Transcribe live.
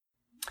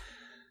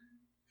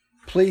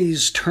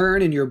Please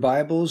turn in your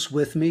Bibles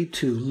with me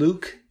to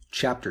Luke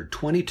chapter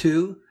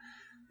 22.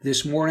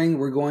 This morning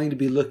we're going to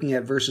be looking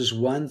at verses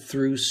 1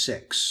 through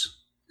 6.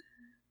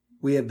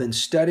 We have been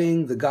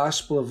studying the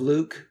Gospel of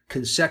Luke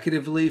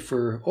consecutively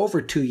for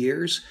over 2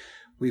 years.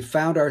 We've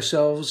found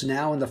ourselves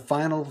now in the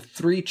final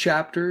 3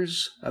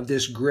 chapters of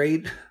this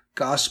great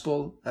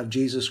Gospel of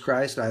Jesus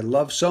Christ I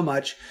love so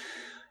much.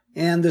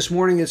 And this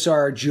morning it's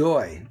our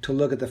joy to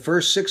look at the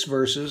first 6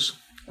 verses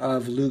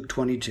of Luke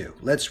 22.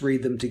 Let's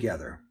read them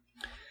together.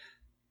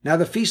 Now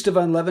the feast of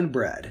unleavened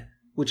bread,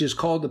 which is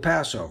called the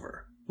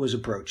Passover, was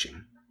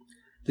approaching.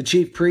 The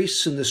chief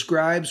priests and the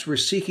scribes were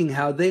seeking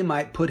how they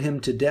might put him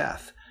to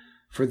death,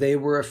 for they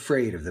were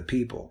afraid of the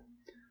people.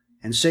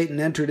 And Satan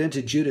entered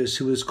into Judas,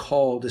 who was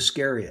called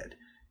Iscariot,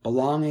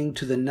 belonging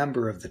to the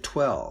number of the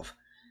 12.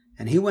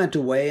 And he went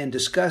away and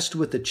discussed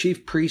with the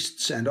chief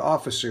priests and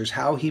officers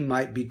how he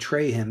might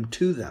betray him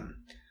to them.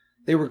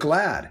 They were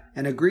glad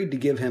and agreed to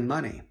give him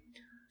money.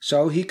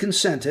 So he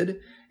consented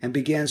and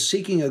began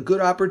seeking a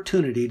good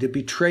opportunity to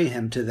betray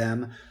him to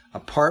them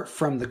apart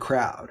from the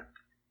crowd.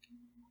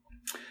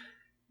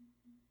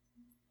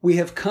 We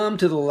have come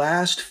to the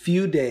last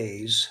few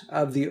days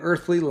of the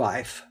earthly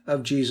life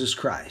of Jesus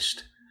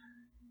Christ.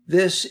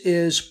 This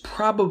is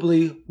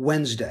probably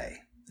Wednesday.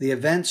 The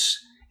events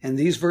in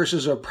these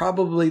verses are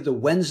probably the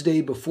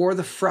Wednesday before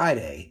the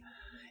Friday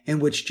in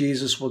which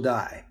Jesus will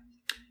die.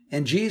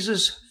 And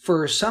Jesus,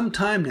 for some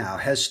time now,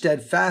 has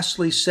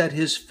steadfastly set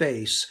his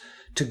face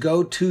to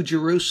go to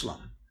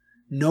Jerusalem,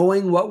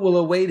 knowing what will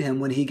await him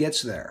when he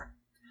gets there.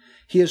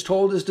 He has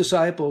told his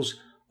disciples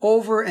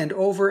over and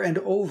over and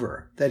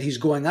over that he's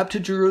going up to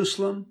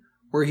Jerusalem,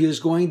 where he is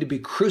going to be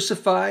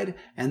crucified,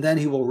 and then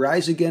he will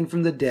rise again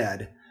from the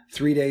dead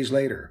 3 days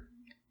later.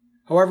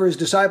 However, his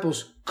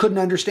disciples couldn't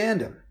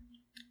understand him.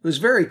 It was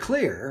very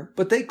clear,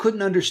 but they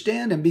couldn't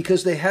understand him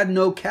because they had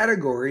no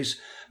categories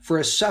for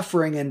a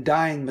suffering and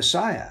dying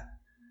Messiah.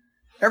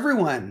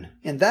 Everyone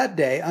in that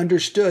day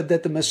understood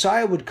that the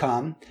Messiah would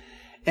come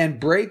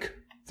and break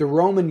the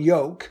Roman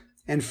yoke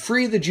and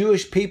free the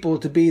Jewish people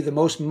to be the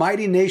most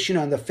mighty nation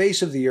on the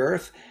face of the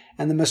earth,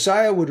 and the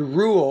Messiah would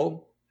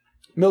rule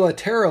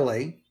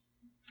militarily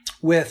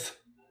with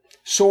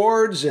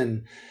swords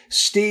and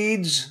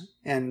steeds,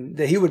 and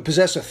that he would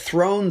possess a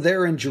throne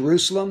there in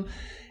Jerusalem.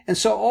 And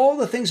so all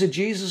the things that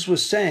Jesus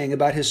was saying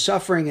about his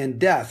suffering and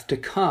death to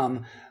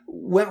come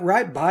went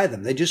right by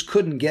them. They just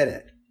couldn't get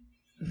it.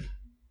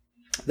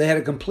 They had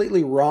a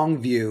completely wrong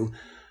view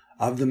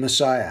of the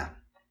Messiah.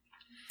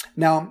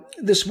 Now,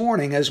 this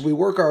morning, as we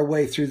work our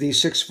way through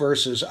these 6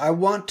 verses, I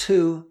want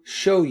to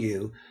show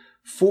you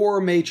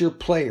 4 major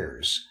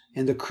players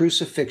in the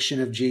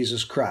crucifixion of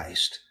Jesus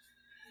Christ.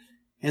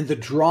 In the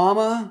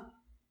drama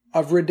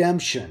of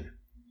redemption,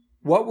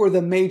 what were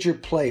the major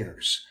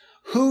players?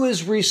 Who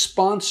is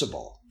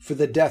responsible for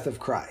the death of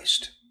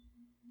Christ?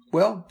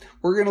 Well,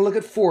 we're going to look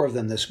at 4 of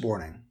them this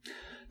morning.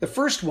 The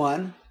first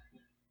one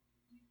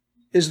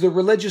is the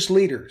religious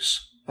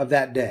leaders of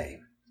that day.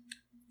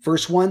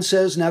 Verse 1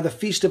 says, Now the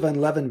feast of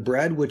unleavened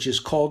bread, which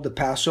is called the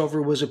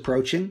Passover, was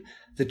approaching.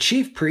 The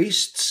chief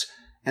priests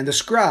and the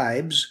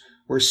scribes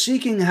were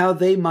seeking how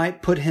they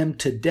might put him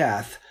to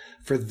death,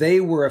 for they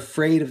were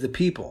afraid of the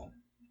people.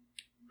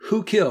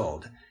 Who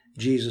killed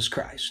Jesus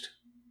Christ?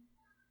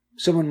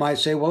 Someone might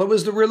say, well, it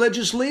was the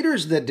religious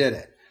leaders that did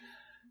it.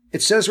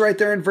 It says right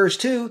there in verse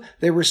 2,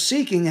 they were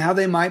seeking how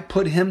they might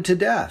put him to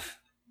death.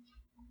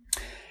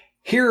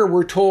 Here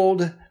we're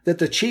told that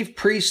the chief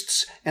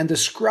priests and the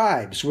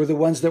scribes were the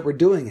ones that were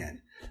doing it.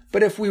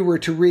 But if we were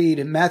to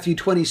read Matthew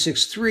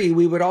 26:3,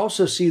 we would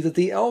also see that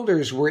the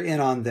elders were in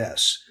on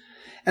this.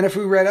 And if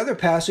we read other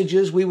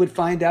passages, we would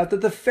find out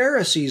that the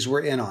Pharisees were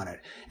in on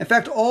it. In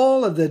fact,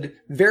 all of the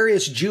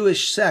various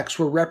Jewish sects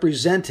were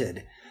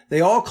represented.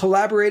 They all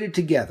collaborated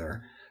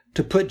together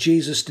to put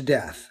Jesus to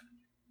death.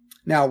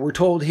 Now, we're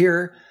told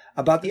here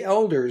about the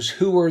elders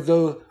who were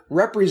the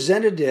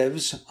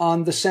representatives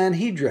on the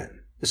Sanhedrin.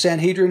 The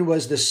Sanhedrin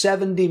was the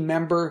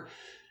 70-member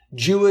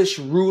Jewish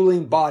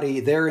ruling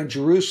body there in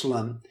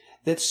Jerusalem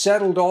that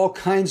settled all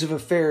kinds of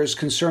affairs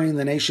concerning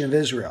the nation of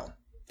Israel.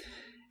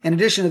 In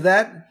addition to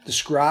that, the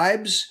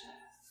scribes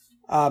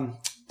were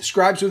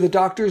the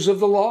doctors of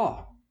the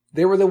law.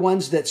 They were the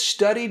ones that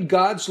studied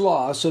God's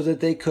law so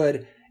that they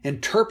could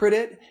interpret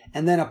it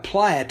and then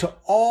apply it to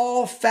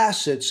all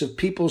facets of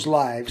people's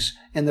lives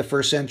in the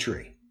first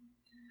century.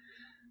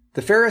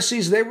 The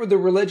Pharisees, they were the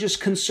religious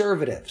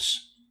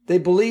conservatives. They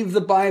believed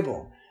the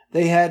Bible.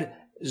 They had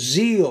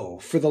zeal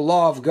for the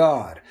law of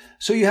God.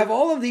 So you have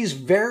all of these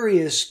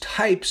various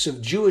types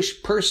of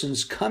Jewish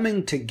persons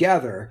coming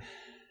together.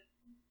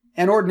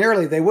 And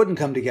ordinarily they wouldn't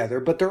come together,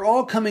 but they're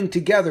all coming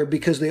together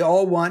because they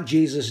all want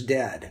Jesus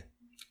dead.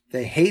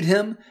 They hate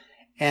him,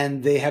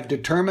 and they have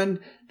determined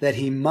that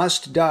he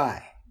must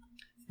die.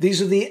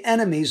 These are the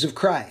enemies of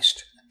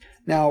Christ.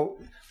 Now,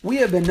 we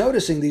have been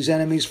noticing these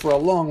enemies for a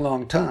long,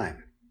 long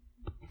time.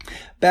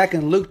 Back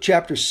in Luke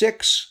chapter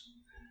 6,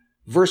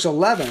 verse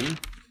 11,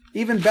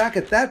 even back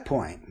at that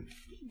point,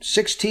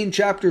 16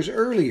 chapters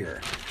earlier,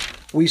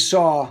 we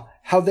saw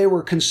how they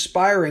were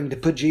conspiring to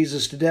put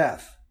Jesus to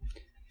death.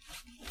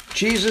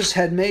 Jesus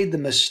had made the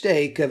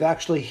mistake of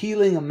actually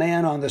healing a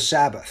man on the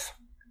Sabbath,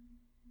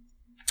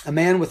 a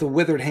man with a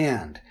withered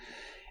hand.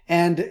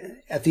 And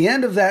at the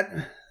end of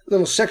that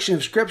little section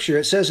of Scripture,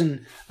 it says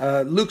in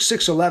Luke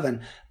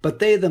 6:11, "But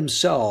they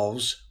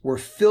themselves were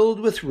filled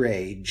with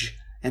rage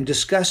and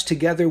discussed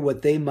together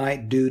what they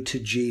might do to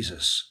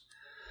Jesus."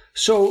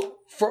 So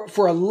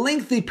for a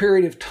lengthy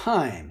period of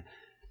time,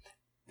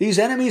 these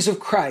enemies of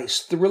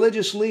Christ, the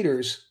religious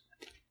leaders,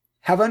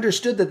 have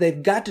understood that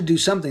they've got to do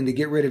something to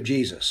get rid of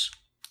Jesus.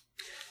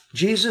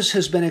 Jesus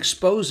has been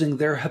exposing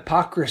their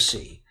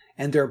hypocrisy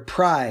and their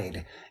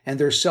pride and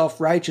their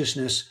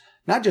self-righteousness,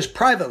 not just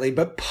privately,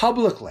 but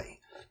publicly.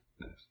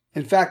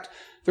 In fact,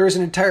 there is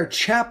an entire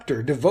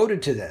chapter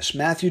devoted to this,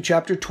 Matthew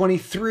chapter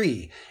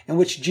 23, in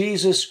which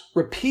Jesus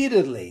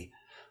repeatedly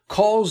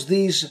calls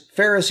these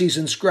Pharisees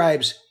and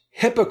scribes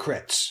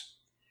hypocrites.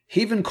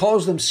 He even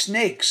calls them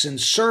snakes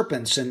and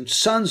serpents and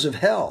sons of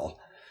hell.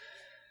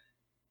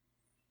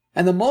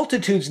 And the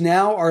multitudes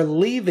now are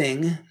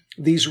leaving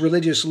these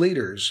religious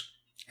leaders,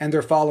 and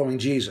they're following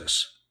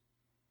Jesus.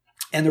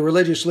 And the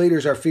religious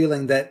leaders are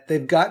feeling that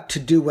they've got to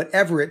do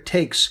whatever it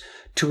takes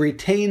to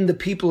retain the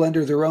people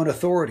under their own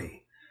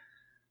authority.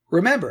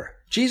 Remember,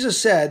 Jesus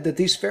said that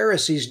these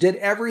Pharisees did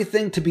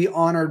everything to be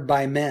honored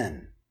by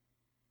men.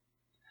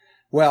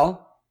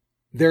 Well,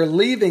 they're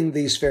leaving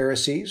these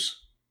Pharisees,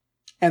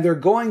 and they're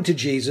going to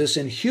Jesus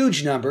in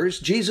huge numbers.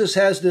 Jesus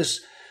has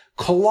this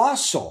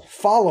colossal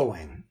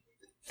following.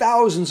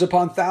 Thousands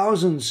upon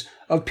thousands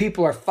of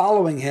people are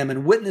following him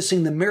and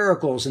witnessing the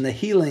miracles and the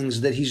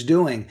healings that he's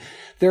doing.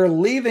 They're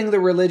leaving the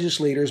religious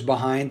leaders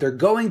behind. They're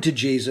going to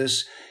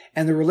Jesus,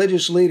 and the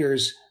religious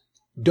leaders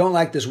don't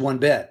like this one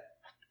bit.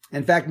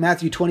 In fact,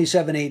 Matthew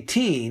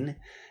 27:18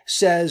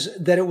 says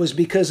that it was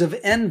because of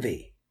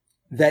envy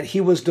that he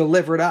was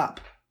delivered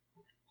up.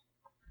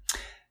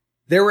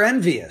 They were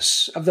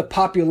envious of the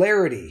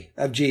popularity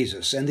of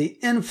Jesus and the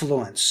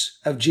influence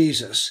of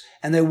Jesus,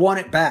 and they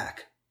want it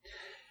back.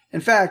 In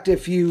fact,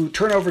 if you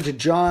turn over to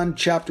John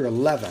chapter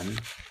 11,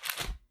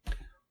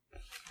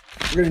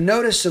 we're going to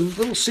notice a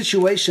little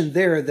situation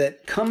there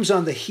that comes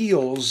on the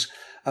heels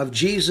of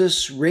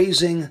Jesus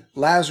raising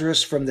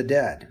Lazarus from the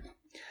dead.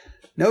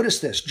 Notice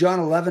this, John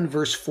 11,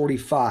 verse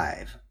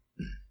 45.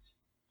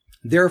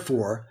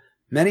 "Therefore,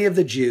 many of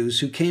the Jews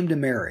who came to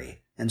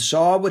Mary and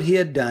saw what he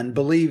had done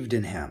believed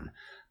in him.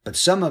 But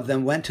some of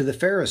them went to the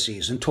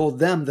Pharisees and told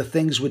them the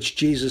things which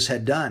Jesus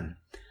had done.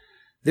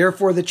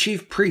 Therefore the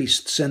chief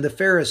priests and the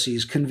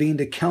Pharisees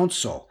convened a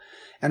council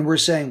and were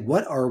saying,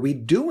 'What are we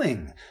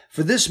doing?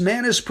 For this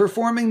man is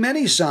performing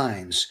many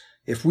signs.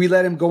 If we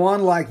let him go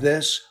on like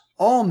this,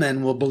 all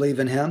men will believe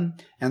in him,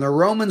 and the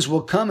Romans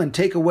will come and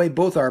take away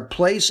both our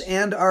place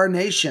and our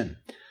nation.'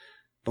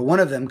 But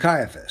one of them,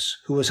 Caiaphas,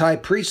 who was high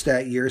priest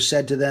that year,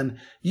 said to them,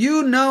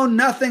 'You know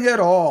nothing at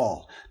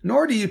all,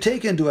 nor do you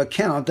take into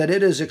account that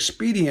it is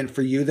expedient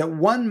for you that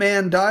one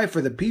man die for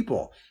the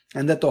people,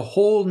 and that the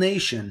whole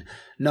nation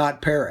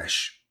not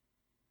perish.'"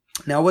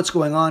 Now, what's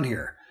going on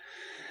here?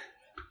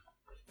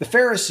 The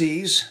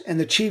Pharisees and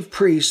the chief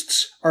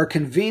priests are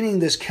convening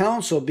this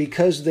council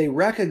because they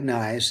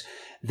recognize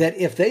that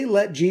if they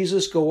let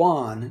Jesus go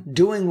on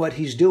doing what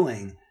he's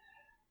doing,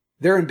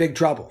 they're in big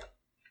trouble.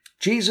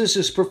 Jesus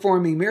is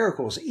performing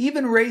miracles,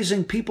 even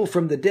raising people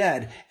from the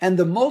dead, and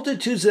the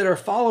multitudes that are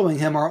following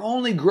him are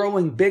only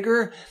growing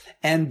bigger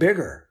and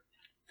bigger.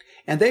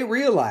 And they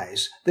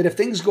realize that if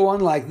things go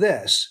on like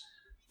this,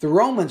 the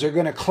Romans are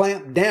going to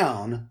clamp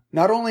down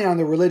not only on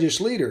the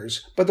religious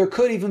leaders, but there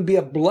could even be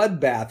a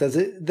bloodbath as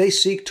they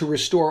seek to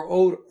restore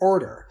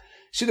order.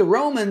 See, the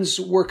Romans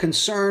were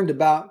concerned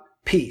about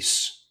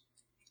peace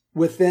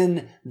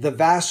within the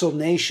vassal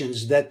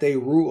nations that they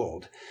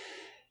ruled.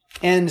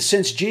 And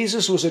since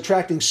Jesus was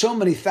attracting so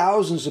many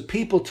thousands of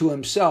people to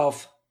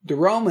himself, the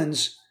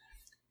Romans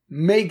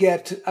may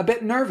get a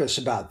bit nervous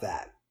about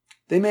that.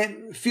 They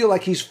may feel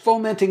like he's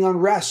fomenting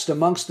unrest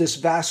amongst this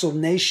vassal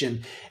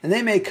nation, and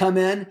they may come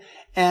in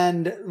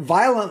and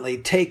violently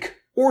take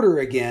order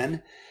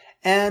again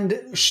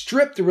and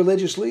strip the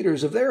religious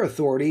leaders of their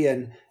authority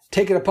and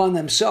take it upon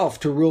themselves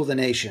to rule the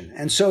nation.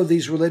 And so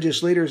these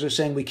religious leaders are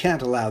saying, we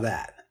can't allow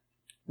that.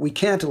 We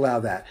can't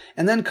allow that.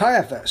 And then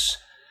Caiaphas,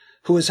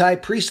 who was high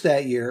priest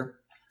that year,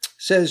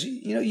 says,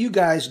 you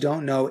guys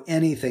don't know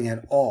anything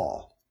at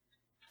all.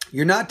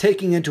 You're not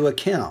taking into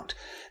account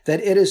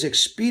that it is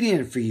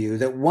expedient for you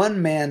that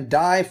one man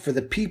die for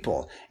the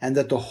people and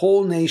that the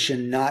whole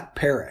nation not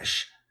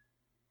perish.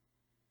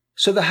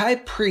 So the high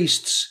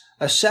priest's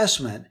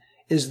assessment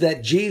is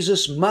that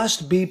Jesus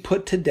must be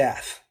put to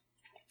death.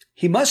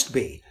 He must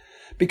be,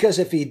 because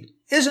if he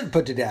isn't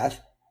put to death,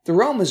 the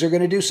Romans are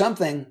going to do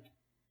something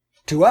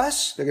to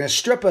us. They're going to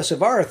strip us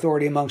of our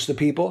authority amongst the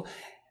people,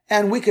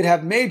 and we could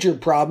have major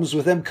problems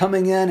with them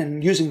coming in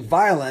and using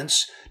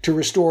violence to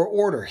restore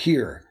order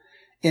here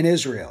in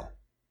Israel.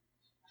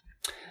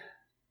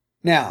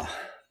 Now,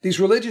 these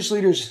religious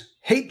leaders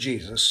hate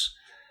Jesus.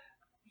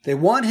 They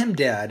want him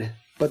dead,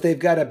 but they've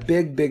got a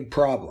big, big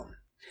problem.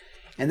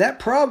 And that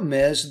problem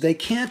is they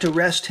can't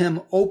arrest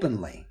him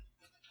openly.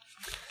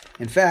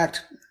 In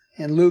fact,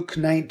 in Luke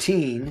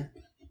 19,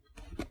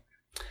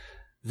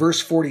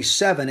 verse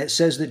 47, it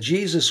says that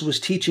Jesus was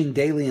teaching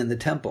daily in the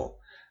temple,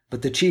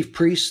 but the chief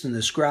priests and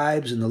the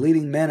scribes and the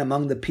leading men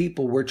among the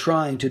people were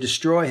trying to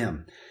destroy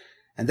him.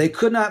 And they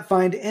could not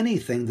find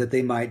anything that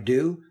they might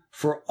do,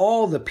 for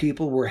all the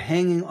people were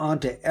hanging on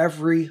to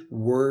every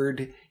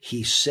word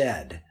he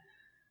said.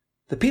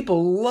 The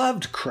people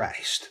loved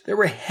Christ. They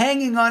were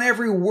hanging on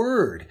every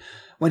word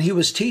when he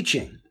was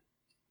teaching.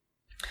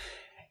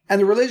 And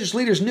the religious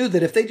leaders knew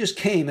that if they just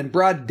came in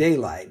broad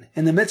daylight,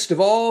 in the midst of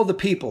all the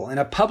people, in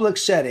a public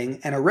setting,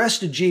 and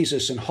arrested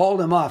Jesus and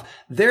hauled him off,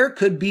 there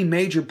could be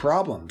major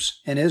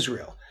problems in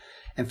Israel.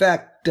 In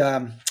fact,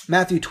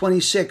 Matthew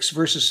 26,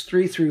 verses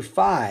 3 through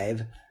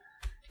 5,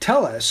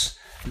 tell us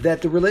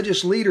that the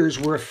religious leaders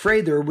were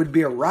afraid there would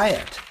be a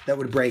riot that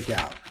would break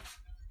out.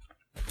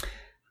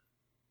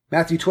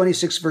 Matthew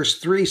 26, verse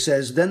 3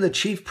 says, "Then the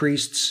chief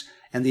priests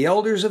and the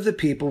elders of the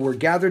people were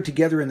gathered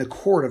together in the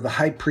court of the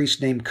high priest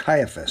named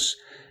Caiaphas,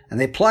 and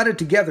they plotted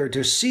together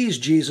to seize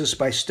Jesus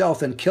by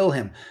stealth and kill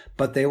him.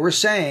 But they were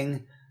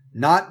saying,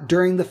 'Not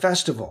during the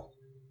festival.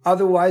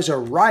 Otherwise a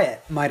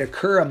riot might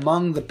occur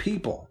among the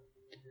people.'"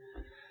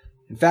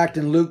 In fact,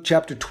 in Luke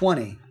chapter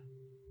 20,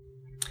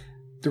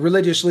 the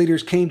religious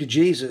leaders came to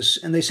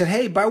Jesus and they said,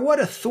 "Hey, by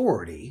what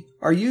authority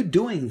are you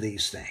doing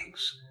these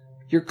things?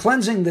 You're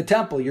cleansing the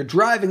temple. You're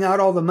driving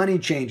out all the money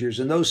changers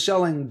and those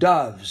selling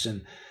doves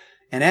and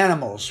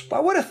animals.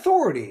 By what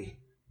authority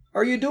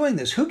are you doing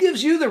this? Who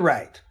gives you the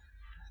right?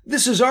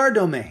 This is our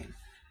domain."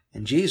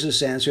 And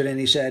Jesus answered and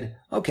he said,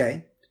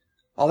 "Okay,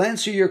 I'll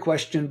answer your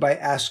question by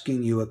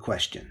asking you a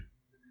question.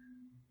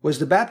 Was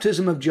the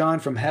baptism of John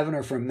from heaven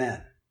or from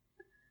men?"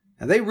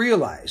 And they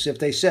realize if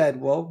they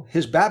said, well,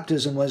 his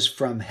baptism was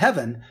from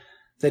heaven,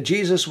 that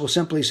Jesus will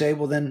simply say,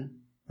 well, then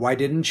why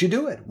didn't you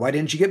do it? Why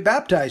didn't you get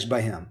baptized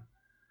by him?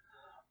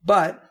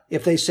 But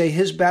if they say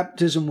his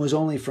baptism was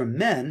only from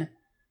men,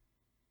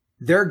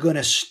 they're going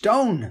to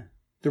stone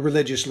the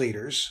religious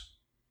leaders.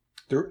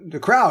 The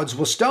crowds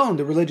will stone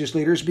the religious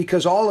leaders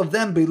because all of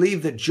them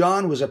believed that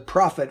John was a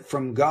prophet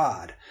from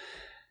God.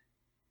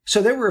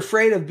 So they were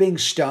afraid of being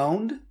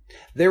stoned.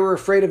 They were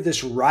afraid of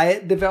this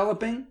riot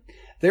developing.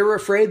 They were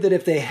afraid that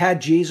if they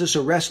had Jesus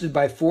arrested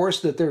by force,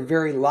 that their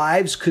very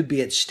lives could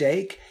be at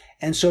stake.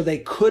 And so they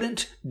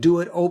couldn't do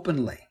it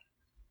openly.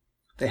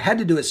 They had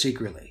to do it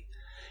secretly.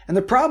 And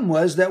the problem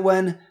was that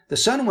when the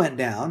sun went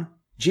down,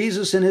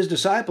 Jesus and his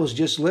disciples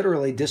just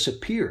literally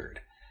disappeared.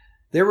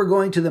 They were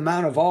going to the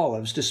Mount of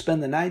Olives to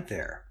spend the night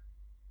there.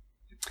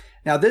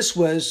 Now, this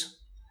was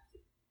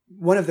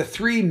one of the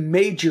three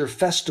major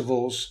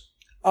festivals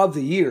of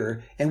the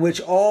year in which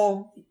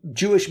all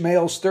Jewish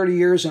males 30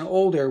 years and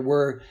older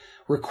were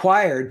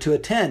required to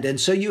attend.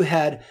 And so you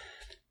had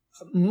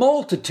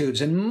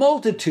multitudes and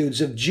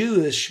multitudes of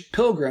Jewish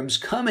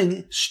pilgrims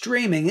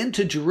streaming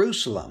into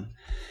Jerusalem.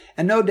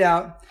 And no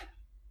doubt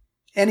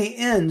any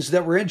inns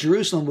that were in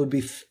Jerusalem would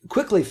be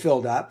quickly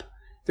filled up.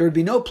 There would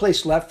be no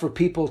place left for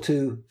people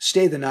to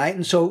stay the night.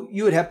 And so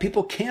you would have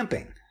people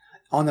camping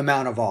on the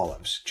Mount of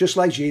Olives, just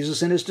like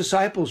Jesus and his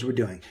disciples were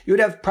doing. You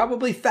would have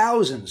probably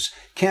thousands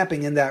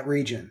camping in that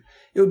region.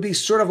 It would be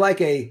sort of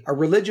like a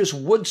religious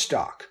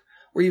Woodstock,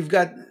 where you've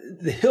got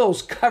the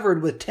hills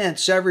covered with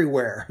tents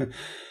everywhere.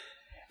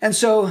 And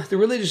so the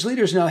religious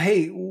leaders know,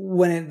 hey,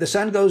 when the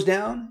sun goes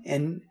down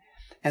and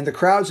the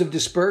crowds have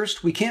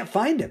dispersed, we can't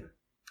find him.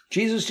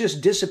 Jesus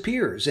just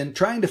disappears. And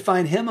trying to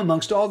find him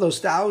amongst all those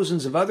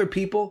thousands of other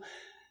people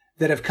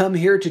that have come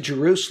here to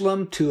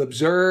Jerusalem to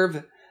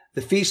observe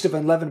the Feast of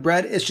Unleavened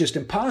Bread, it's just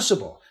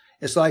impossible.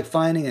 It's like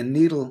finding a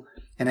needle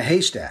in a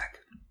haystack.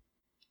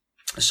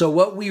 So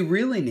what we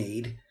really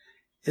need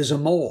is a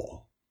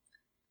mole.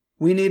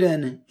 We need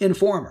an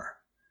informer.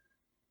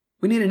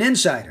 We need an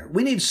insider.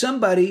 We need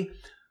somebody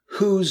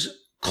who's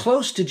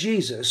close to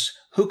Jesus,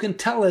 who can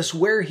tell us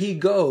where he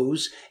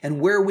goes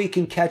and where we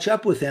can catch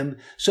up with him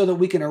so that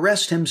we can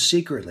arrest him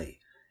secretly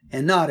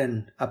and not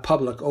in a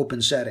public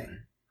open setting.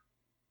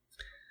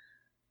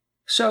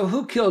 So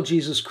who killed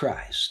Jesus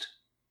Christ?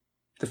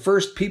 The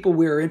first people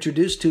we are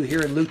introduced to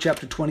here in Luke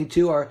chapter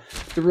 22 are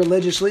the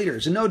religious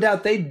leaders. And no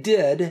doubt they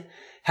did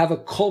have a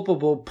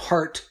culpable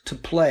part to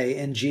play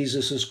in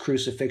Jesus'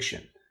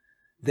 crucifixion.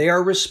 They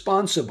are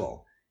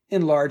responsible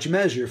in large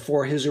measure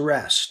for his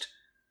arrest.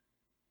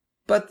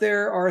 But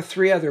there are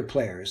three other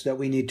players that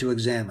we need to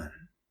examine.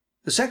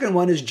 The second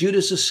one is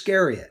Judas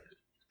Iscariot.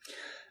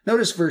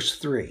 Notice verse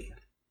 3.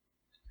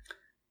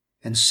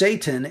 "And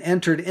Satan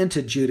entered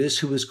into Judas,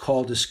 who was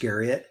called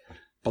Iscariot,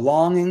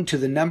 belonging to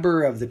the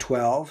number of the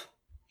 12.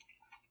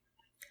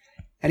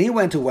 And he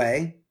went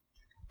away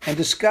and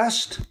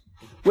discussed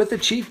with the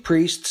chief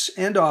priests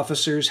and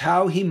officers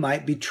how he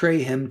might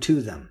betray him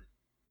to them.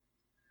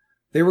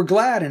 They were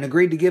glad and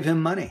agreed to give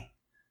him money.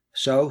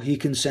 So he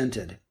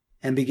consented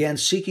and began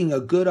seeking a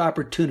good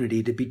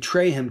opportunity to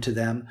betray him to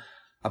them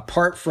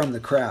apart from the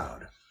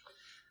crowd."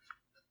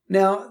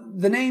 Now,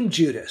 the name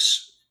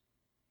Judas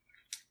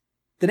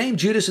The name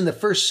Judas in the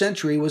first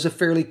century was a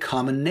fairly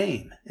common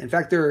name. In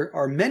fact, there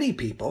are many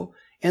people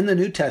in the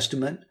New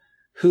Testament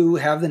who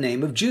have the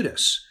name of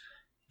Judas.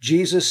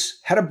 Jesus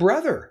had a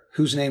brother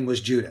whose name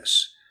was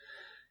Judas.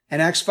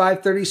 In Acts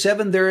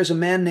 5:37, there is a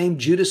man named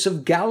Judas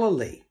of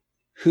Galilee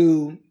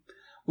who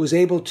was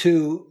able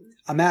to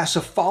amass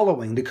a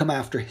following to come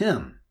after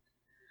him.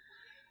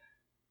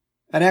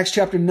 In Acts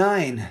chapter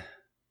 9,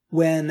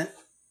 when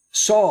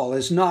Saul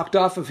is knocked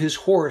off of his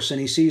horse and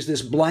he sees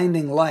this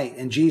blinding light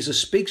and Jesus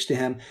speaks to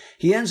him,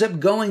 he ends up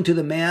going to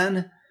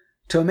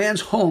a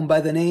man's home by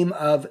the name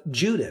of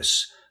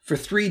Judas for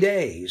 3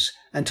 days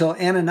until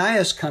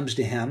Ananias comes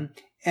to him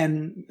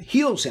and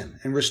heals him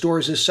and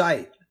restores his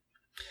sight.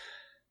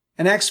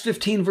 In Acts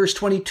 15, verse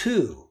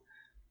 22,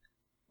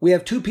 we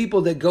have two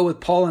people that go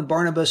with Paul and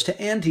Barnabas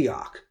to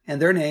Antioch,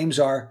 and their names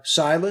are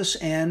Silas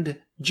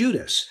and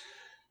Judas.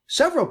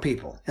 Several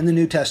people in the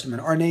New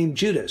Testament are named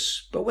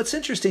Judas, but what's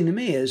interesting to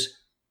me is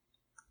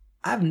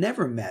I've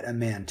never met a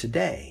man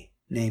today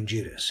named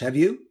Judas. Have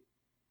you?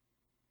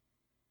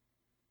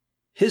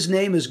 His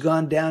name has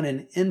gone down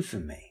in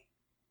infamy.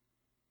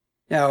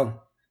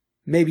 Now,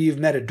 maybe you've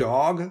met a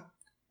dog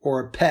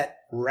or a pet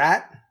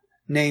rat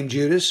named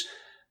Judas,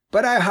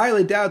 but I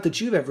highly doubt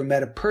that you've ever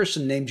met a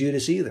person named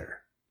Judas either.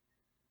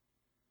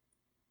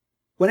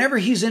 Whenever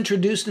he's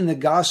introduced in the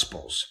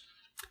Gospels,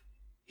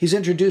 he's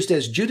introduced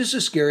as Judas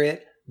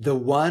Iscariot, the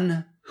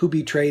one who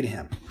betrayed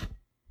him.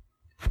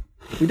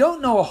 We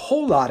don't know a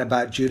whole lot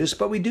about Judas,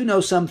 but we do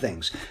know some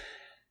things.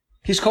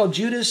 He's called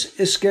Judas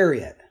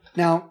Iscariot.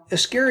 Now,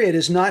 Iscariot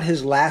is not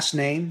his last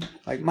name.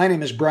 Like, my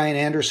name is Brian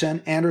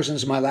Anderson.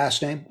 Anderson's my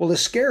last name. Well,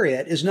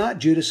 Iscariot is not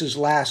Judas's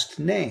last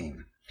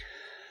name.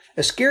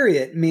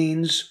 Iscariot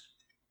means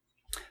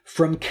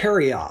from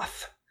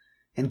Kerioth.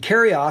 And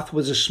Kerioth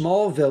was a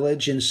small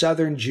village in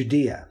southern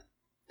Judea.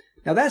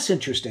 Now, that's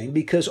interesting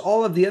because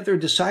all of the other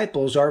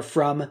disciples are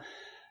from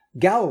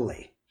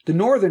Galilee, the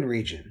northern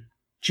region.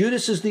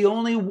 Judas is the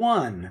only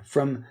one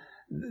from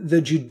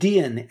the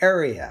Judean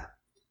area.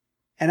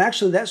 And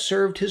actually, that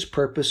served his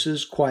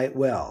purposes quite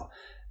well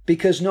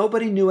because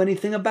nobody knew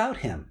anything about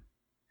him.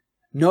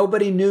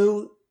 Nobody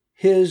knew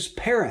his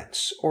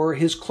parents or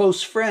his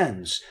close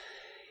friends.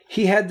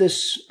 He had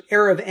this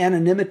air of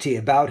anonymity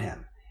about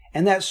him,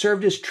 and that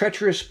served his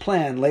treacherous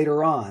plan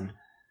later on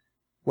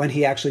when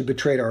he actually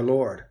betrayed our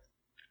Lord.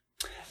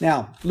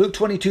 Now, Luke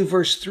 22,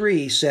 verse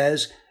 3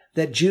 says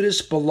that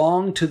Judas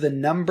belonged to the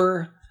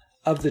number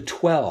of the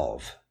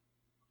 12.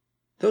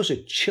 Those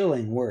are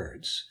chilling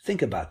words.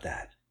 Think about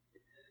that.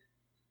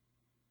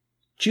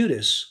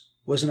 Judas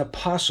was an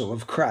apostle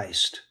of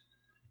Christ.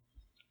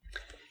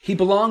 He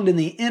belonged in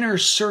the inner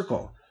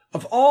circle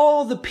of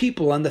all the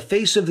people on the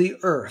face of the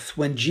earth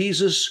when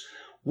Jesus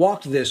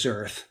walked this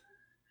earth.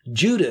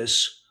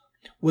 Judas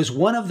was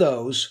one of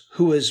those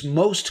who was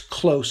most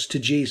close to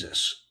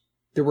Jesus.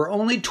 There were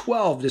only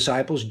 12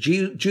 disciples.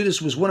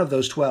 Judas was one of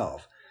those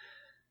 12.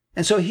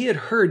 And so he had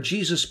heard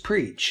Jesus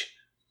preach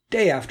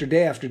day after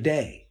day after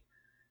day.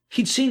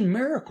 He'd seen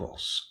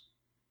miracles.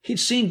 He'd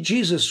seen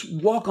Jesus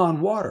walk on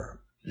water,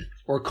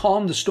 or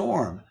calm the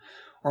storm,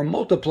 or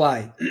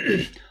multiply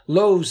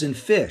loaves and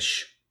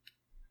fish.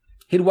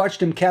 He'd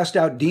watched him cast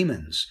out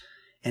demons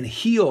and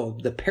heal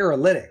the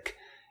paralytic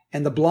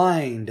and the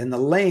blind and the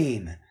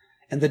lame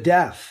and the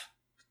deaf.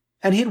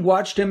 And he'd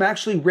watched him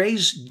actually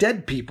raise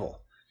dead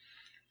people.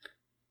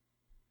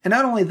 And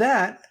not only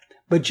that,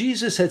 but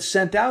Jesus had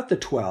sent out the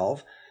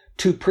 12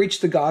 to preach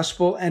the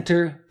gospel and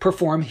to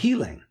perform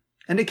healing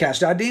and to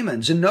cast out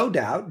demons. And no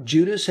doubt,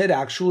 Judas had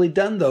actually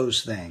done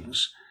those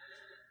things.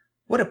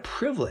 What a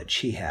privilege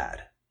he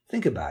had.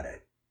 Think about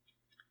it.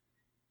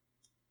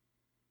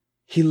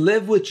 He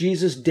lived with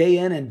Jesus day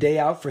in and day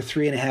out for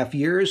 3.5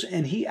 years,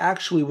 and he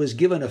actually was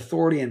given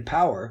authority and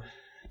power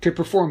to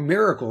perform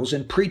miracles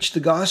and preach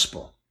the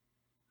gospel.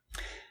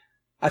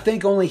 I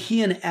think only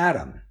he and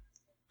Adam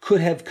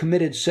could have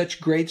committed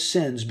such great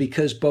sins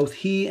because both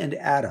he and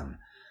Adam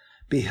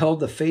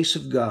beheld the face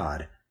of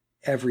God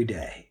every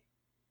day.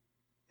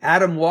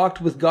 Adam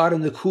walked with God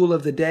in the cool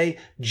of the day.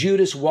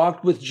 Judas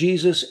walked with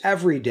Jesus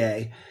every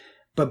day,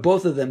 but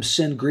both of them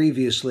sinned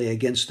grievously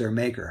against their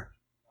Maker.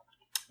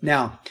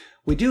 Now,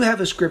 we do have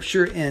a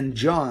scripture in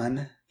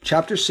John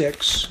chapter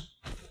 6,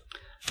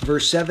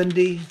 verse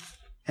 70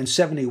 and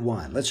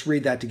 71. Let's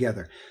read that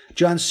together.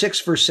 John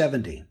 6, verse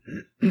 70.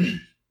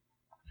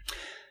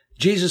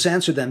 Jesus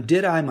answered them,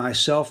 "Did I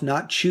myself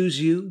not choose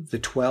you, the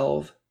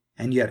 12,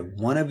 and yet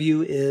one of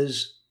you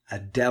is a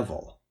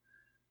devil?"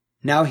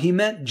 Now he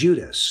meant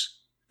Judas,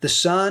 the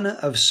son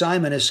of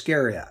Simon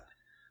Iscariot,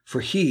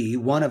 for he,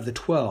 one of the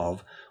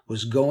 12,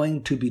 was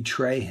going to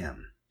betray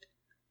him.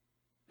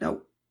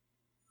 Now,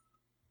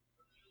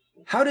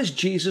 how does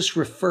Jesus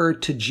refer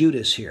to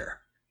Judas here?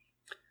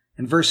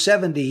 In verse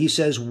 70, he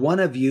says, "One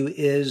of you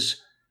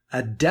is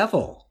a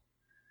devil."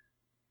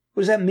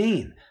 What does that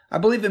mean? I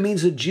believe it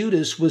means that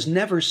Judas was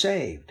never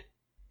saved.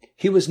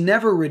 He was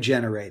never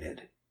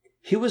regenerated.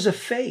 He was a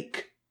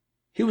fake.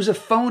 He was a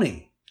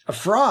phony. A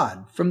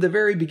fraud from the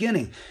very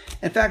beginning.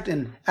 In fact,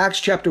 in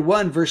Acts chapter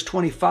 1, verse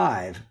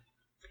 25,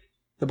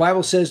 The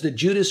Bible says that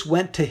Judas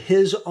went to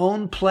his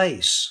own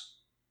place.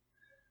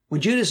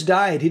 When Judas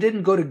died, he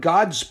didn't go to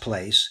God's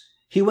place.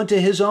 He went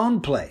to his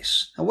own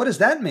place. Now, what does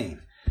that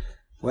mean?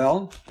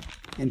 Well,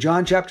 in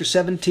John chapter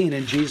 17,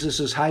 in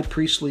Jesus' high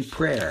priestly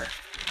prayer,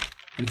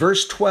 in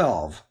verse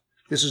 12,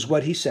 this is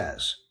what he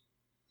says.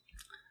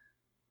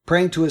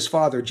 Praying to his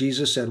Father,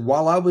 Jesus said,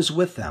 "While I was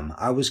with them,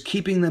 I was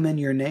keeping them in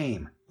your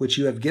name, which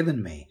you have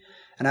given me,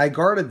 and I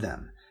guarded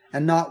them,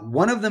 and not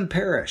one of them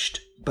perished,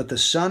 but the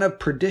son of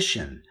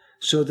perdition,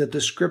 so that the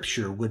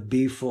scripture would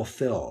be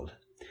fulfilled."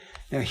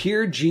 Now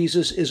here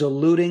Jesus is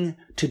alluding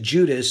to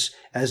Judas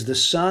as the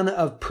son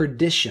of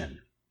perdition.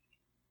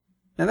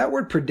 Now that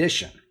word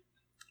perdition,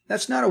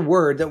 that's not a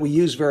word that we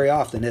use very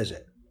often, is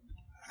it?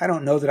 I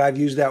don't know that I've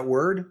used that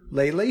word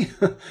lately.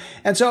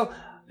 And so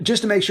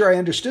just to make sure I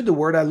understood the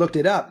word, I looked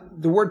it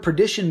up. The word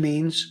perdition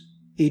means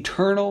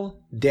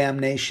eternal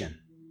damnation.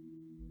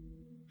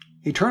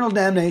 Eternal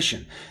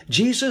damnation.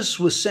 Jesus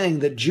was saying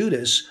that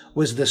Judas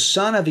was the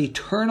son of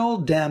eternal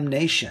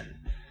damnation.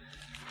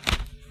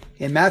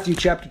 In Matthew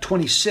chapter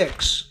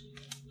 26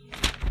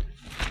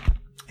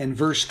 and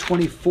verse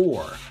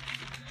 24,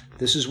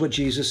 this is what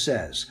Jesus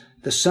says.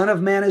 "The Son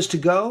of Man is to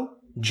go,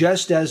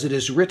 just as it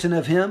is written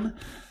of him,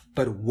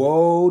 but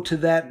woe to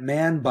that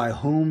man by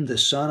whom the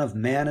Son of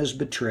Man is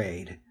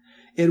betrayed.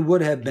 It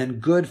would have been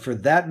good for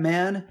that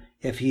man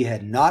if he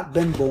had not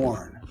been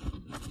born."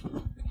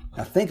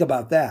 Now think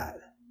about that.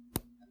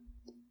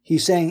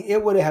 He's saying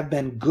it would have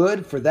been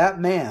good for that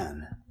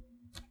man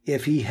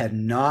if he had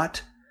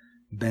not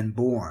been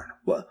born.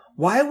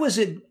 Why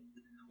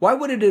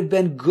would it have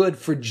been good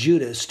for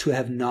Judas to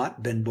have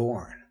not been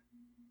born?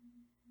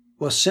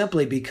 Well,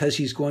 simply because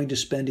he's going to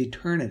spend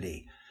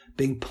eternity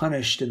being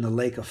punished in the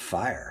lake of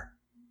fire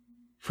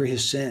for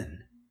his sin.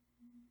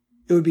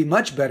 It would be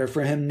much better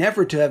for him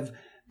never to have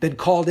been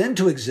called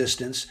into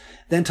existence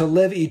than to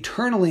live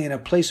eternally in a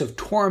place of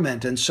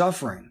torment and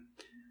suffering.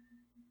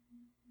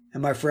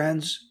 And my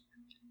friends,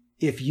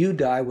 if you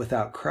die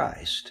without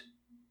Christ,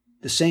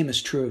 the same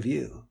is true of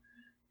you.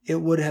 It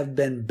would have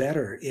been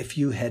better if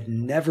you had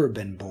never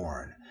been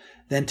born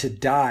than to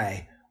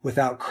die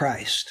without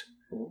Christ,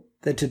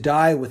 than to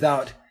die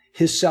without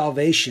his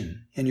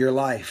salvation in your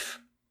life.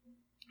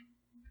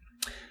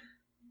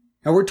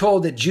 Now we're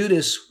told that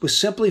Judas was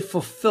simply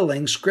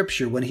fulfilling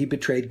Scripture when he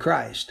betrayed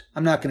Christ.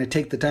 I'm not going to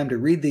take the time to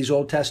read these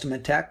Old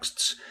Testament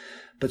texts,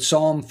 but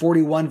Psalm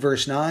 41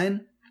 verse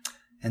 9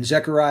 and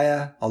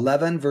Zechariah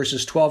 11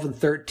 verses 12 and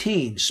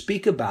 13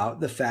 speak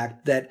about the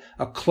fact that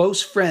a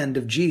close friend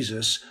of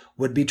Jesus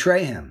would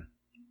betray him.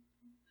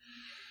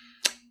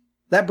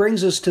 That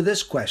brings us to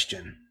this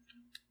question.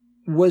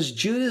 Was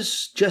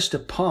Judas just a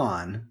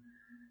pawn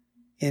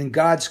in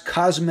God's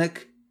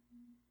cosmic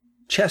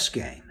chess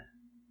game?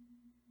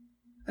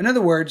 In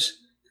other words,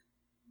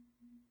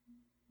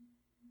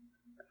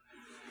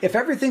 if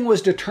everything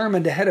was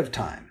determined ahead of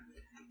time,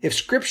 if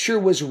Scripture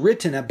was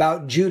written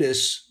about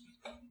Judas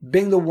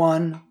being the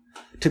one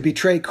to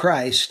betray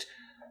Christ,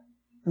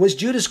 was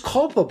Judas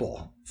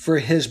culpable for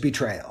his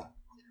betrayal?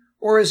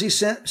 Or is he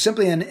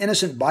simply an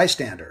innocent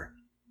bystander?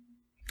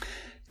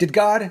 Did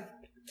God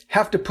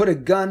have to put a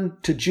gun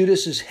to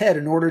Judas's head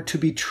in order to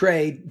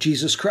betray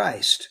Jesus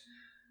Christ?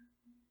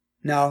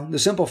 Now, the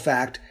simple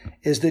fact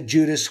is that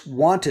Judas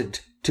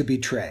wanted to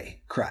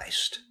betray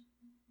Christ.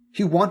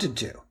 He wanted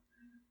to.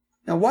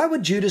 Now, why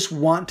would Judas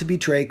want to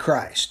betray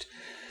Christ?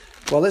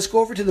 Well, let's go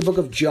over to the book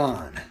of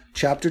John,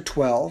 chapter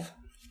 12,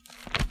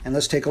 and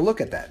let's take a look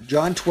at that.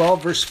 John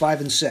 12, verse 5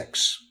 and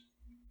 6.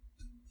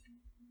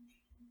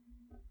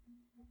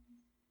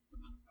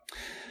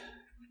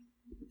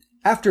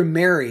 After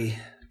Mary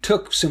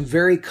took some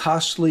very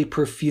costly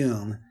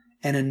perfume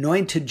and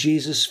anointed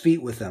Jesus'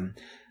 feet with them,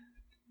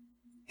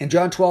 in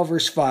John 12,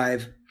 verse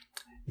 5,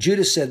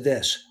 Judas said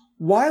this,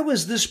 "Why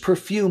was this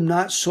perfume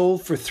not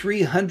sold for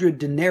 300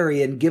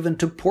 denarii and given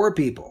to poor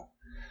people?"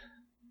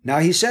 Now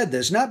he said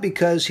this not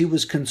because he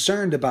was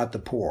concerned about the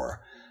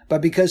poor,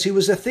 but because he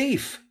was a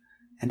thief.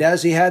 And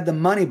as he had the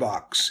money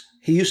box,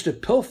 he used to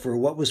pilfer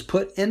what was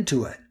put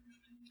into it.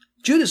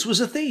 Judas was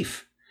a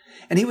thief,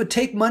 and he would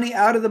take money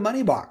out of the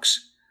money box.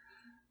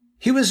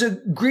 He was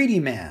a greedy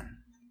man.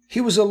 He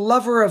was a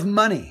lover of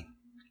money.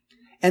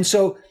 And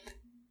so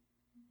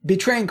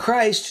betraying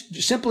Christ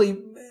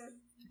simply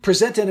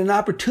presented an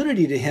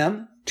opportunity to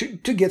him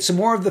to get some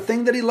more of the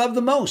thing that he loved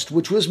the most,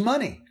 which was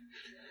money.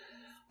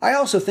 I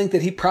also think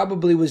that he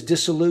probably was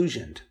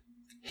disillusioned.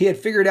 He had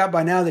figured out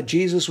by now that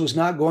Jesus was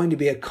not going to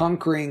be a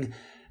conquering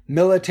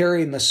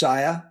military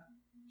Messiah,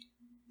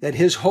 that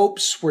his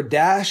hopes were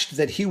dashed,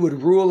 that he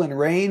would rule and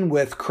reign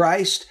with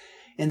Christ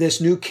in this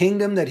new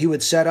kingdom that he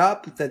would set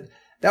up,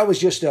 that was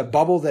just a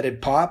bubble that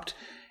had popped.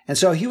 And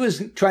so he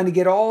was trying to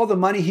get all the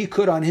money he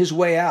could on his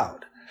way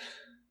out.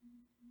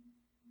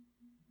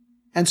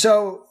 And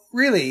so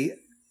really,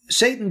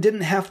 Satan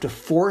didn't have to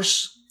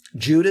force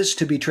Judas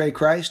to betray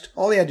Christ.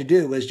 All he had to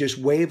do was just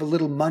wave a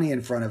little money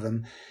in front of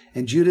him,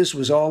 and Judas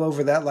was all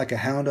over that like a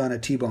hound on a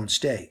T-bone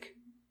steak.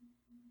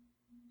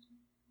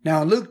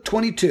 Now in Luke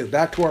 22,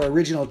 back to our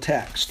original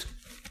text,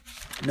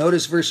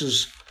 notice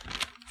verses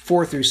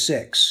 4 through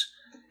 6.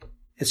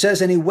 It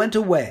says, "And he went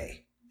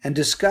away and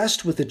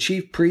discussed with the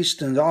chief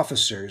priests and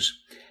officers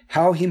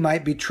how he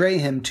might betray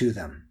him to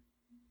them.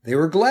 They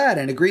were glad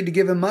and agreed to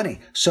give him money.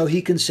 So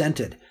he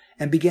consented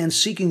and began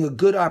seeking a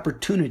good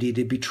opportunity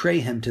to betray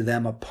him to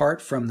them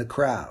apart from the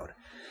crowd."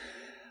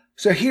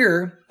 So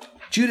here,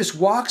 Judas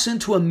walks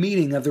into a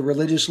meeting of the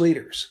religious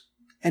leaders,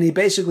 and he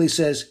basically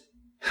says,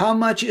 "How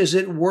much is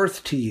it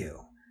worth to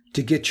you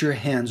to get your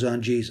hands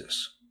on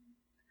Jesus?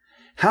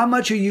 How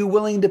much are you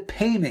willing to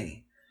pay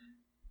me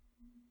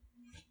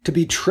to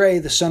betray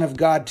the Son of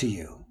God to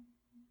you?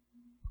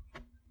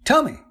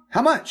 Tell me,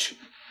 how much?"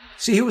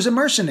 See, he was a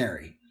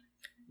mercenary.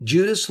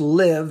 Judas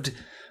lived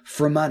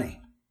for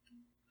money.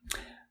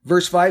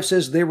 Verse 5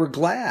 says they were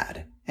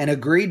glad and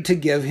agreed to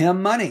give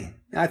him money.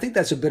 Now, I think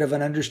that's a bit of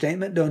an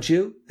understatement, don't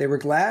you? They were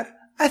glad?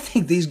 I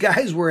think these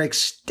guys were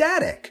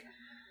ecstatic.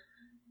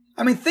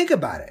 I mean, think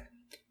about it.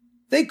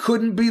 They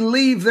couldn't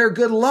believe their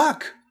good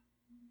luck.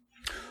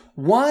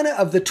 One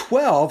of the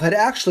 12 had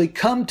actually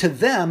come to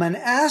them and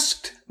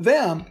asked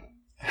them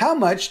how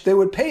much they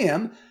would pay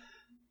him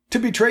to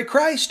betray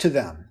Christ to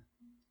them.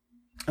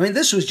 I mean,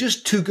 this was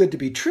just too good to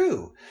be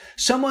true.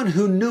 Someone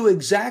who knew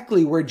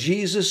exactly where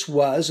Jesus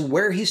was and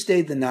where he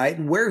stayed the night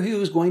and where he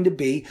was going to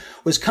be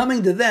was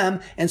coming to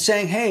them and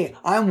saying, "Hey,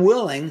 I'm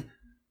willing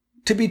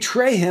to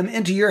betray him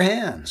into your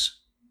hands."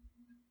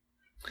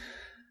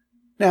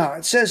 Now,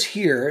 it says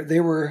here they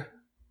were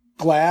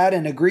glad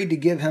and agreed to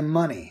give him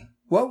money.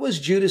 What was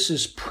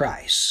Judas's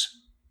price?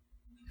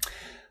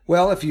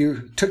 Well, if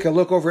you took a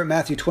look over at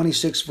Matthew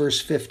 26, verse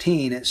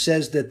 15, it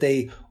says that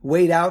they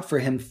weighed out for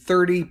him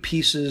 30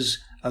 pieces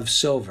of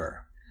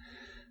silver.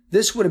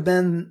 This would have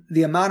been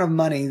the amount of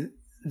money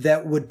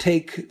that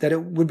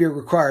it would be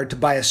required to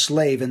buy a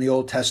slave in the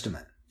Old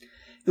Testament.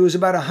 It was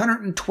about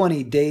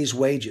 120 days'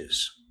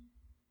 wages.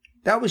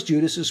 That was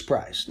Judas's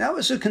price. That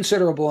was a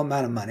considerable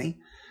amount of money.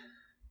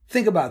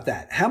 Think about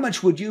that. How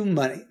much would you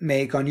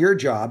make on your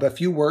job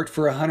if you worked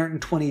for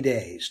 120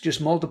 days?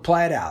 Just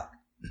multiply it out.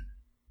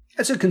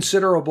 That's a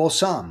considerable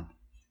sum.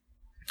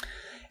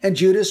 And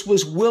Judas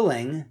was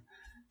willing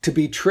to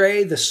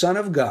betray the Son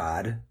of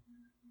God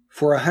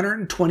for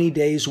 120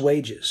 days'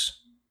 wages.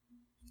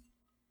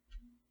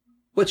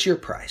 What's your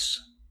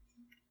price?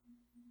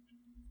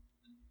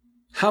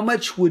 How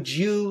much would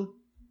you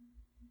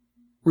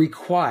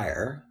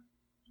require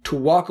to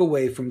walk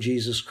away from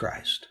Jesus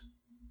Christ?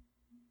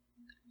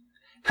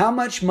 How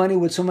much money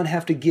would someone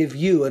have to give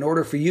you in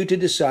order for you to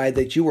decide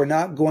that you are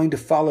not going to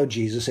follow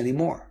Jesus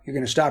anymore? You're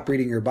going to stop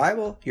reading your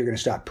Bible. You're going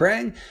to stop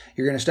praying.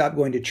 You're going to stop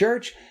going to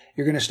church.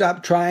 You're going to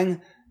stop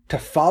trying to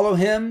follow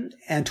him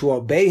and to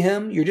obey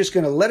him. You're just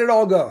going to let it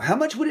all go. How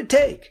much would it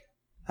take?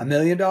 $1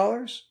 million?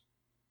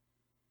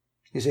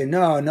 You say,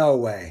 no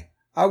way.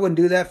 I wouldn't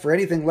do that for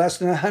anything less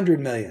than $100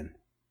 million.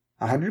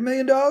 $100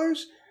 million?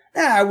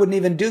 I wouldn't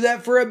even do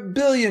that for $1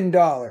 billion.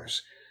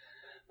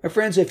 My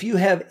friends, if you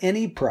have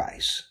any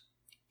price,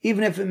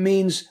 even if it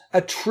means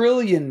 $1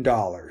 trillion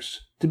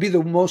to be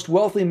the most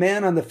wealthy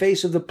man on the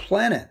face of the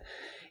planet,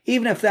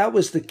 even if that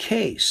was the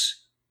case,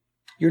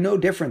 you're no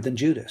different than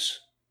Judas.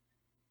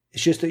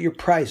 It's just that your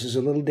price is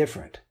a little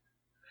different.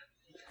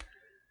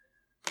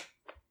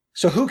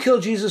 So who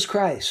killed Jesus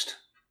Christ?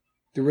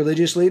 The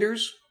religious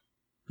leaders?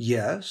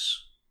 Yes.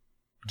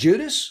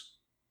 Judas?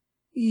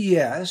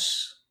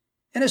 Yes,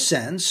 in a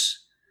sense.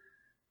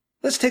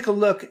 Let's take a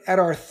look at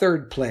our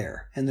third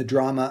player in the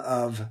drama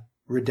of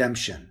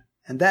redemption,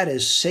 and that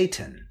is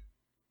Satan.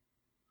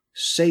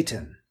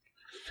 Satan.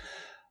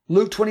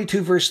 Luke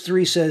 22 verse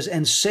 3 says,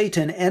 "And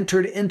Satan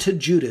entered into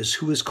Judas,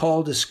 who is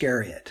called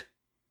Iscariot."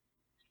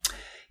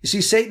 You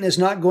see, Satan is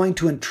not going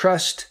to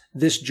entrust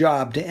this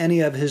job to any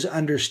of his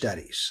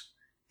understudies,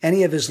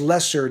 any of his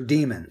lesser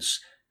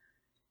demons.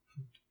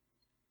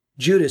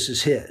 Judas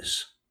is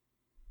his.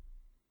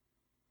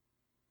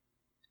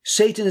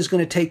 Satan is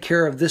going to take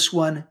care of this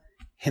one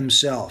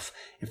himself.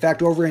 In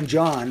fact, over in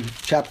John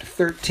chapter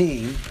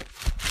 13,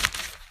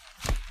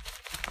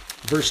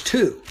 verse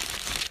 2,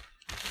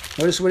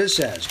 notice what it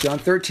says. John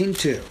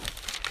 13:2.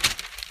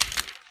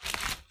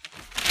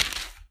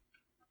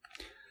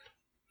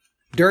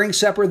 "During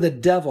supper, the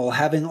devil,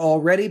 having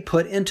already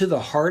put into the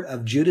heart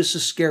of Judas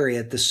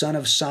Iscariot, the son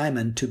of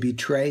Simon, to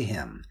betray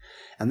him."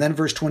 And then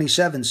verse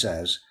 27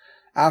 says,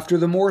 "After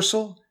the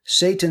morsel,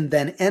 Satan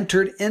then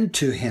entered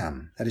into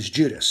him," that is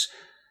Judas.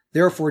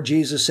 "Therefore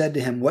Jesus said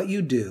to him, 'What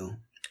you do,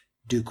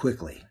 do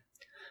quickly.'"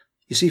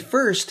 You see,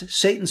 first,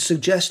 Satan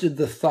suggested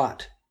the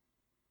thought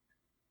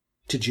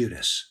to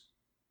Judas.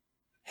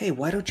 Hey,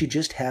 why don't you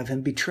just have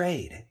him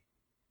betrayed?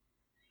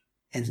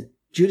 And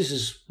Judas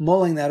is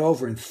mulling that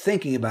over and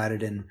thinking about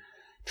it and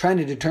trying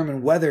to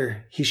determine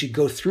whether he should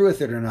go through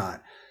with it or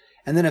not.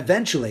 And then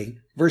eventually,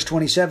 verse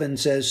 27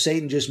 says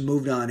Satan just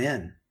moved on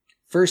in.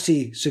 First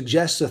he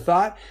suggests a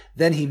thought,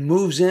 then he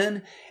moves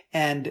in,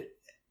 and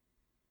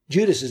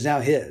Judas is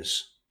now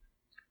his.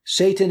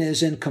 Satan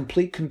is in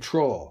complete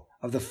control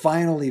of the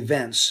final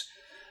events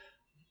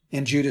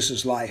in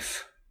Judas's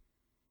life.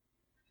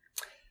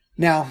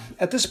 Now,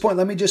 at this point,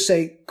 let me just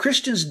say,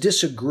 Christians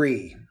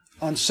disagree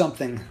on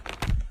something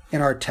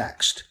in our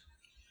text.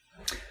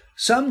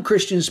 Some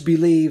Christians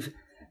believe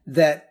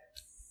that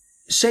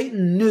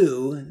Satan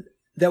knew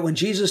that when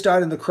Jesus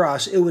died on the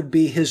cross, it would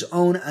be his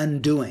own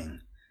undoing.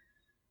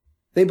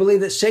 They believe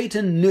that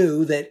Satan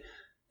knew that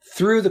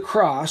through the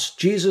cross,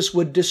 Jesus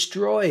would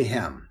destroy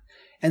him.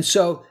 And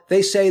so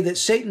they say that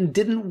Satan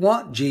didn't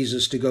want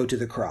Jesus to go to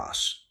the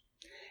cross.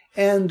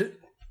 And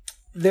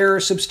their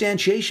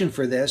substantiation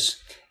for this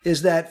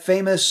is that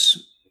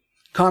famous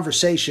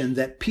conversation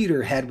that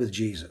Peter had with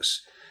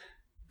Jesus.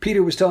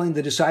 Peter was telling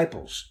the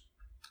disciples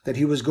that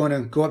he was going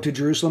to go up to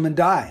Jerusalem and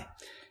die.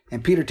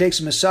 And Peter takes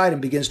him aside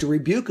and begins to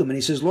rebuke him. And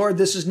he says, Lord,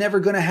 this is never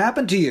going to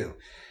happen to you.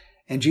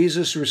 And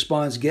Jesus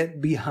responds,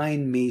 get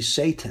behind me,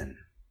 Satan.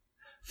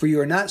 For you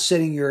are not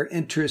setting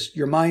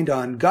your mind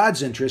on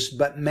God's interest,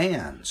 but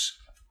man's.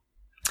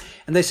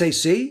 And they say,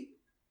 see,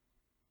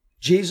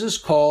 Jesus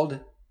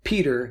called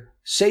Peter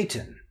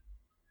Satan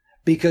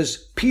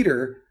because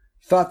Peter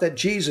thought that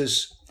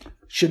Jesus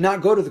should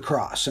not go to the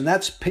cross. And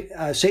that's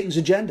Satan's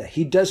agenda.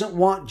 He doesn't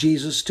want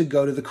Jesus to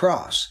go to the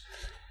cross.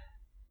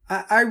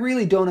 I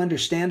really don't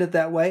understand it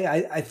that way.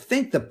 I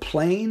think the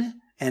plain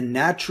and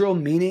natural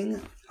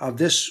meaning of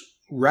this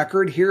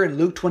record here in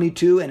Luke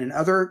 22 and in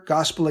other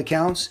gospel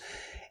accounts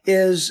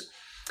is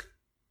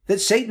that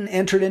Satan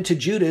entered into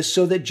Judas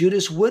so that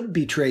Judas would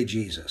betray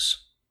Jesus.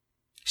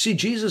 See,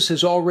 Jesus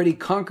has already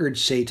conquered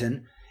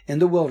Satan in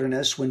the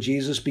wilderness when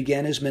Jesus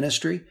began his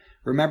ministry.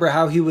 Remember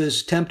how he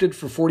was tempted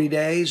for 40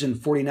 days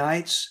and 40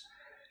 nights?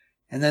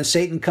 And then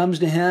Satan comes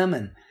to him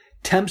and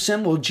tempts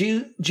him. Well,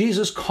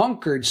 Jesus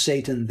conquered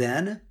Satan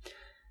then.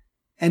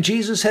 And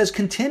Jesus has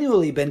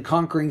continually been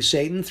conquering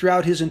Satan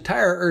throughout his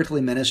entire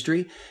earthly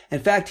ministry. In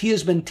fact, he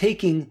has been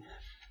taking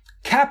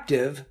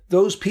captive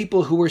those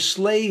people who were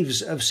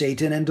slaves of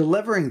Satan and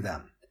delivering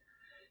them.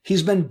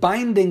 He's been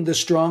binding the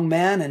strong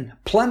man and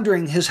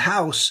plundering his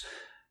house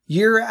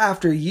year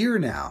after year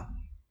now.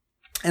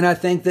 And I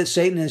think that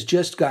Satan has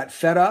just got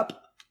fed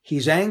up.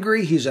 He's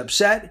angry, he's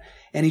upset,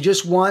 and he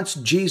just wants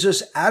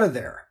Jesus out of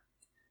there.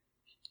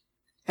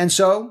 And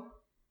so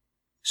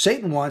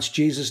Satan wants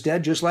Jesus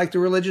dead just like the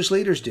religious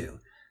leaders do.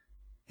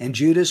 And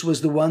Judas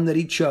was the one that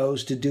he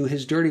chose to do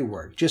his dirty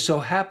work. Just so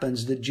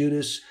happens that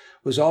Judas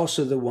was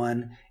also the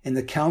one in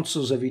the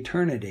councils of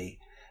eternity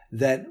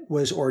that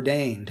was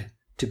ordained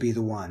to be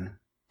the one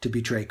to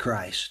betray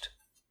Christ.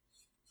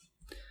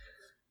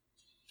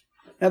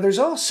 Now there's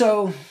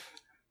also,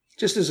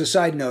 just as a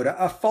side note,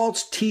 a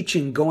false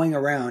teaching going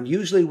around,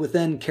 usually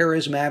within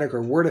charismatic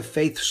or word of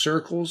faith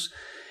circles.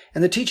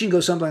 And the teaching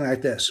goes something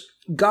like this.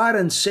 God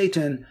and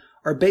Satan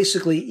are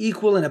basically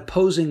equal and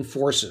opposing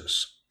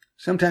forces.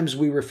 Sometimes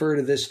we refer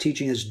to this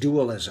teaching as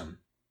dualism.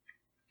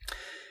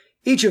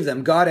 Each of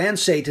them, God and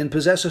Satan,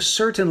 possess a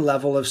certain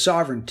level of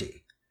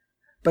sovereignty.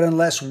 But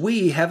unless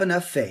we have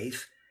enough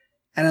faith,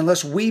 and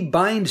unless we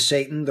bind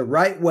Satan the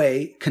right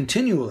way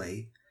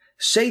continually,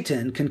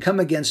 Satan can come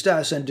against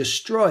us and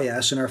destroy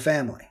us and our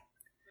family.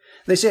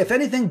 They say if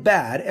anything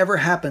bad ever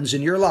happens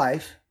in your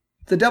life,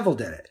 the devil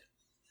did it.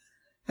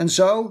 And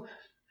so,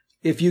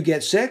 if you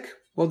get sick,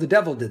 well, the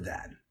devil did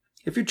that.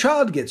 If your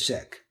child gets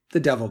sick, the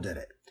devil did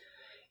it.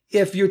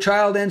 If your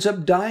child ends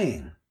up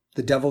dying,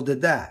 the devil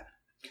did that.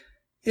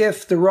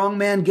 If the wrong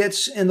man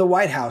gets in the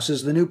White House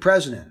as the new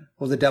president,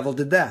 well, the devil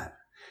did that.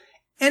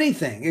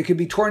 Anything. It could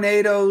be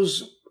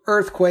tornadoes,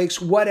 earthquakes,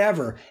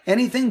 whatever.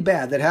 Anything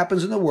bad that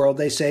happens in the world,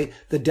 they say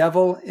the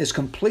devil is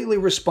completely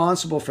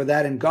responsible for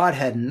that and God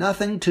had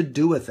nothing to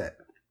do with it.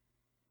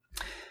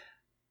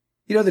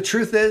 You know, the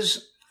truth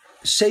is,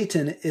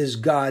 Satan is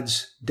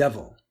God's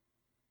devil.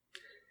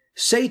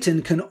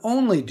 Satan can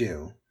only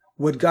do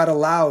what God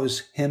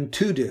allows him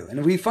to do.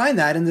 And we find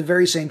that in the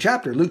very same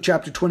chapter, Luke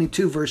chapter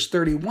 22, verse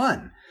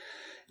 31.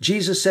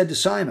 Jesus said to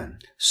Simon,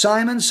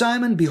 Simon,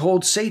 Simon,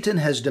 behold, Satan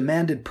has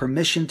demanded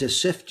permission to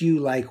sift you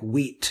like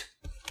wheat.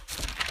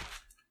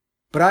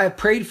 But I have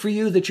prayed for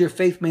you that your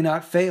faith may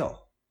not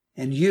fail.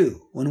 And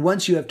you, when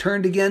once you have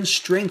turned again,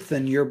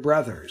 strengthen your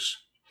brothers.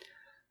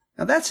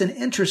 Now that's an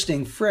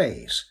interesting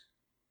phrase.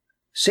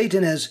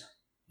 Satan has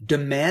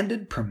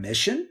demanded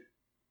permission?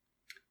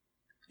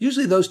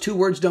 Usually those two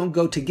words don't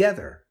go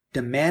together,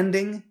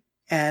 demanding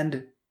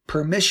and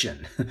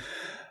permission.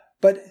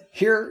 But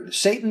here,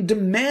 Satan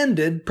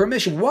demanded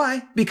permission.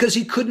 Why? Because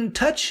he couldn't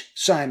touch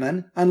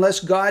Simon unless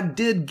God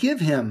did give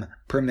him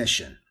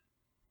permission.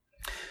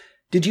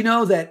 Did you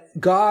know that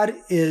God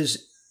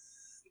is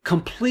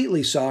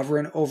completely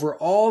sovereign over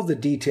all the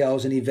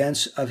details and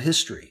events of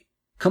history?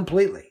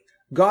 Completely.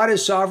 God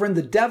is sovereign.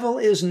 The devil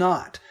is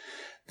not.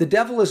 The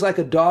devil is like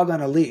a dog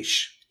on a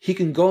leash. He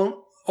can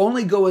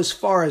only go as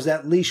far as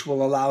that leash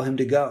will allow him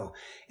to go.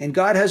 And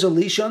God has a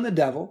leash on the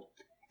devil,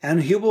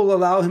 and he will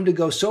allow him to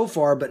go so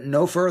far, but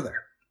no further.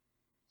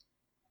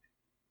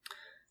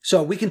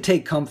 So we can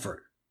take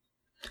comfort.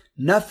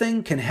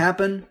 Nothing can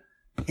happen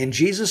in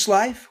Jesus'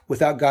 life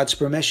without God's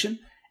permission,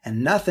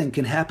 and nothing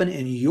can happen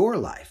in your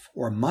life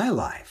or my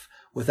life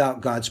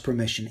without God's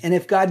permission. And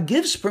if God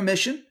gives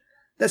permission,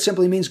 that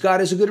simply means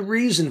God has a good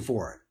reason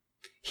for it.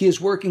 He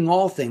is working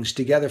all things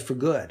together for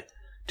good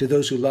to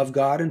those who love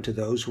God and to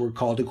those who are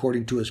called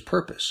according to his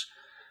purpose.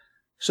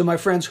 So, my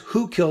friends,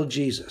 who killed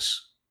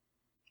Jesus?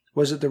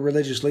 Was it the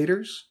religious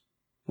leaders?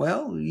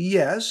 Well,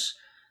 yes.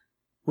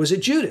 Was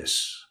it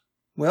Judas?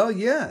 Well,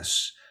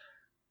 yes.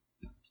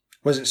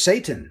 Was it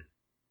Satan?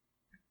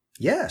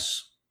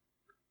 Yes.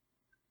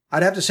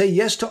 I'd have to say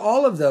yes to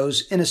all of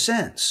those in a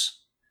sense.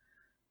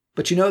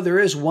 But you know, there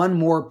is one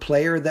more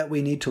player that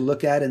we need to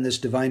look at in this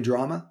divine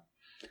drama.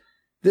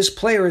 This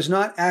player is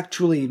not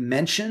actually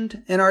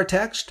mentioned in our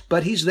text,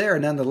 but he's there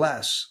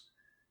nonetheless.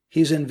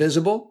 He's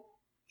invisible,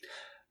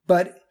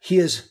 but he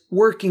is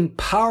working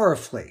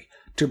powerfully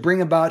to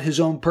bring about his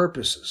own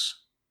purposes.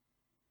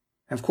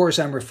 Of course,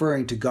 I'm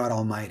referring to God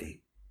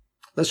Almighty.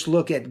 Let's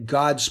look at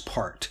God's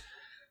part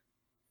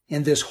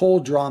in this whole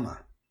drama.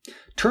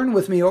 Turn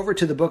with me over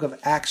to the book of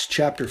Acts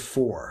chapter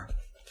 4.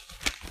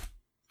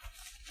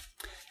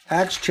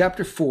 Acts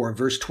chapter 4,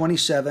 verse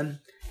 27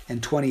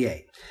 and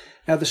 28.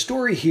 Now, the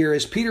story here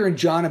is Peter and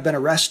John have been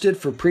arrested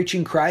for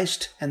preaching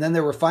Christ, and then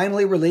they were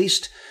finally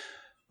released.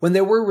 When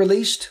they were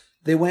released,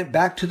 they went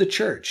back to the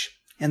church,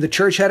 and the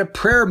church had a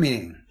prayer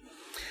meeting.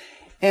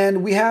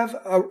 And we have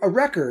a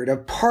record, a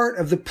part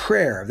of the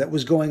prayer that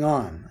was going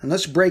on. And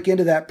let's break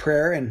into that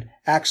prayer in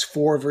Acts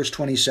 4, verse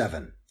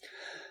 27.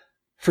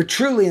 For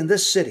truly in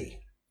this city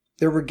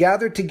there were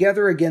gathered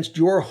together against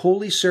your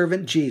holy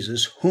servant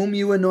Jesus, whom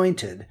you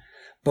anointed,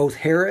 both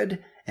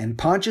Herod and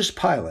Pontius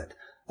Pilate,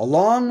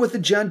 along with the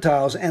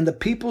Gentiles and the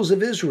peoples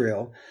of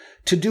Israel,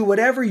 to do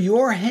whatever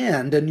your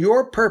hand and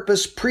your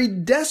purpose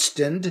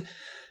predestined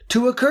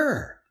to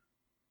occur.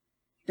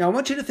 Now, I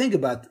want you to think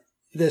about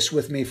this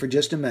with me for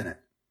just a minute.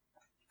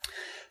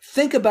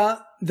 Think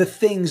about the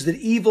things that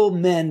evil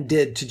men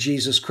did to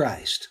Jesus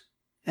Christ.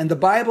 And the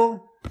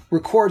Bible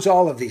records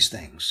all of these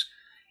things.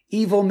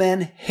 Evil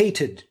men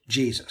hated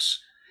Jesus.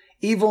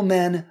 Evil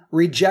men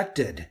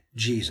rejected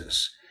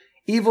Jesus.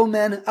 Evil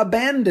men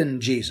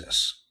abandoned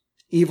Jesus.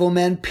 Evil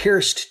men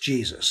pierced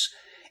Jesus.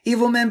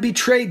 Evil men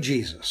betrayed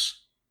Jesus.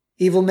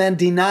 Evil men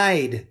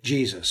denied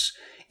Jesus.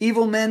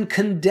 Evil men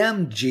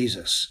condemned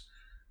Jesus.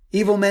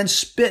 Evil men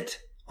spit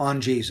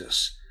on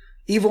Jesus.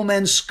 Evil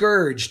men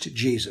scourged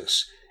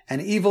Jesus.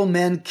 And evil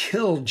men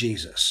killed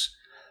Jesus.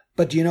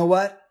 But do you know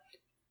what?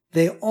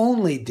 They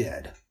only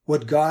did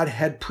what God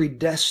had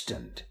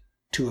predestined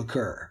to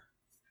occur.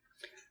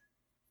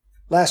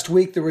 Last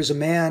week, there was a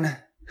man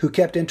who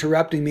kept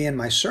interrupting me in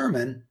my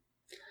sermon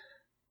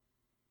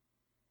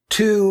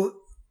to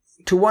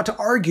want to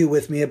argue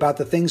with me about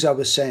the things I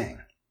was saying.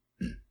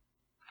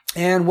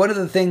 And one of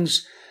the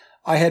things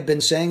I had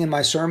been saying in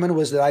my sermon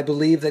was that I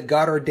believe that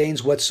God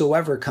ordains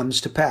whatsoever comes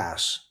to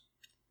pass.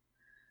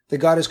 That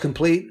God is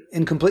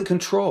in complete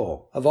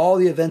control of all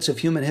the events of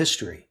human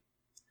history.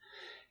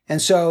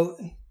 And so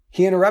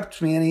he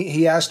interrupted me and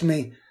he asked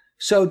me,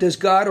 so does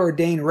God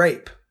ordain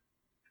rape?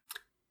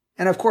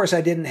 And of course,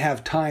 I didn't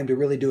have time to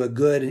really do a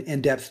good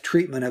in-depth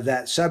treatment of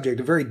that subject,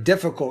 a very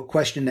difficult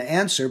question to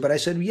answer, but I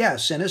said,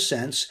 yes, in a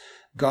sense,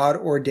 God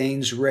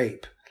ordains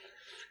rape.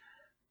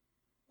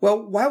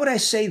 Well, why would I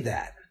say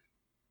that?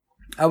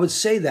 I would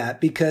say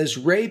that because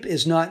rape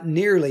is not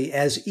nearly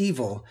as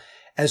evil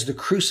as the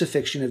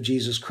crucifixion of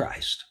Jesus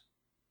Christ.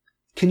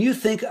 Can you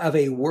think of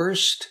a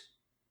worse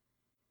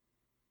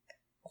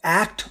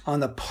act on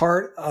the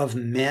part of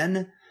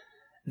men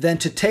than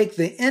to take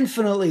the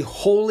infinitely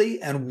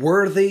holy and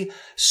worthy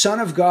Son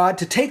of God,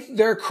 to take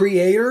their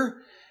Creator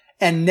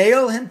and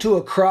nail him to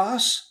a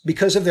cross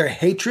because of their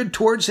hatred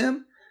towards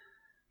him?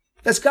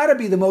 That's got to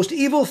be the most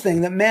evil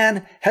thing that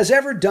man has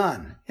ever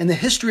done in the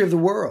history of the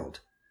world.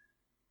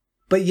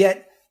 But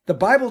yet, the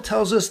Bible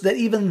tells us that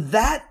even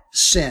that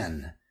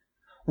sin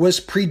was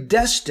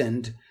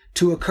predestined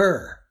to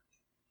occur.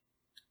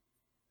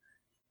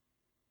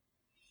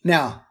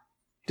 Now,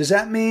 does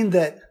that mean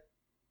that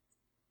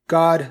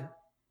God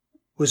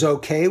was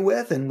okay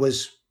with and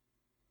was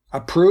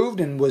approved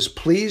and was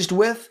pleased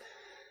with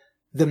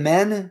the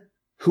men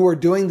who are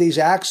doing these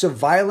acts of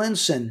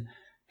violence and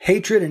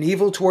hatred and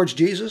evil towards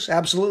Jesus?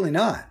 Absolutely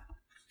not.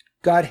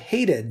 God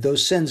hated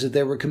those sins that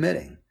they were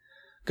committing.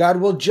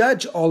 God will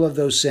judge all of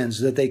those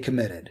sins that they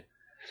committed.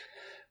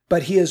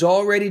 But he has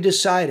already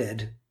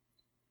decided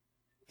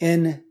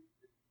in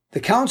the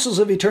councils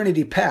of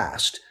eternity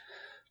past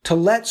to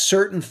let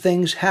certain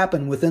things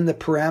happen within the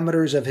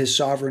parameters of his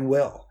sovereign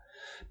will,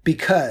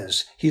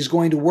 because he's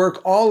going to work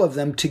all of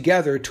them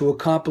together to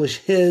accomplish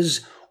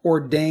his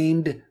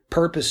ordained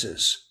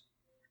purposes.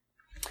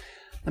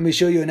 Let me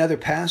show you another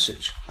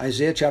passage,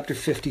 Isaiah chapter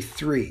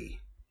 53.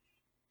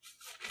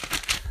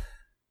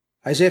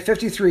 Isaiah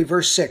 53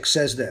 verse 6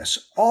 says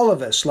this, all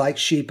of us like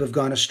sheep have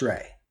gone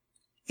astray.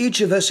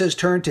 Each of us has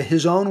turned to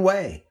his own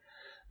way,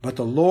 but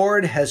the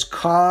Lord has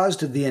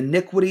caused the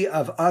iniquity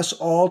of us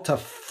all to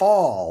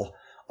fall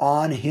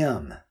on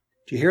him.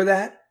 Do you hear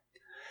that?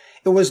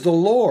 It was the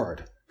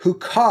Lord who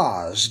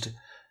caused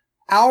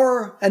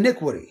our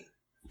iniquity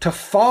to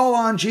fall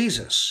on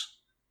Jesus.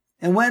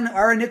 And when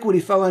our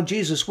iniquity fell on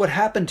Jesus, what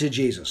happened to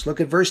Jesus? Look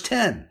at verse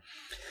 10.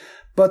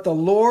 But the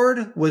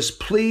Lord was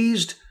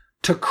pleased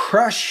to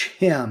crush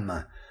him,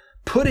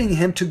 putting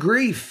him to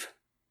grief.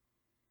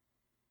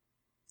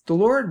 The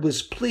Lord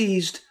was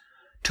pleased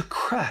to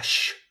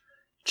crush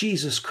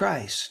Jesus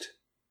Christ.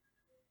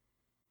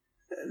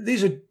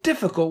 These are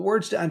difficult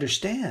words to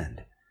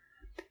understand.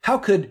 How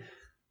could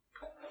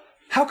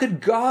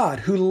God,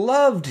 who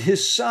loved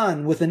his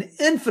Son with an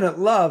infinite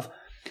love,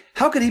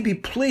 how could he be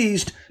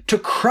pleased to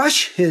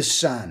crush his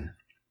Son?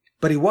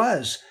 But he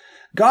was.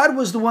 God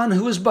was the one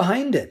who was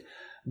behind it.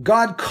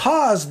 God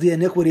caused the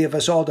iniquity of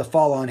us all to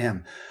fall on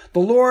him. The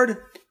Lord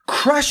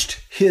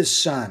crushed his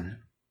Son.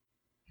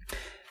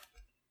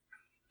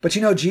 But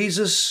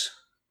Jesus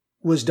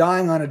was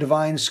dying on a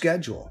divine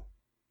schedule.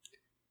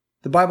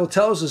 The Bible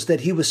tells us that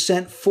he was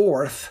sent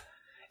forth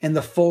in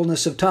the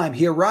fullness of time.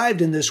 He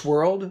arrived in this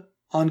world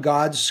on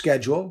God's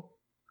schedule,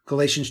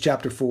 Galatians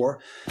chapter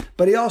 4,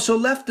 but he also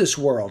left this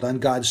world on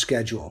God's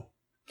schedule.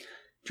 Do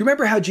you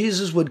remember how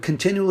Jesus would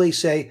continually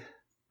say,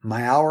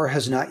 "My hour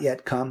has not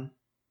yet come.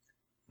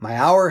 My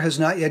hour has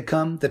not yet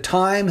come. The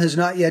time has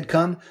not yet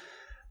come."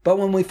 But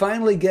when we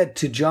finally get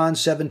to John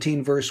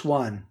 17, verse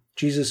 1,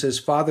 Jesus says,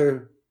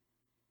 "Father,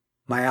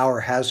 my hour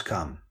has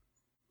come.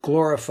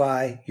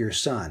 Glorify your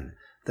Son,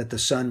 that the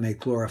Son may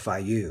glorify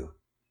you."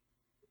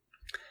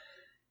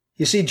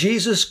 You see,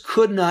 Jesus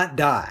could not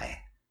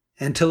die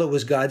until it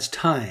was God's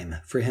time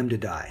for him to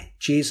die.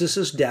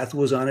 Jesus' death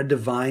was on a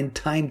divine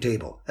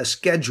timetable, a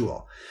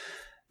schedule.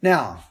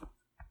 Now,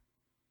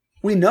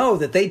 we know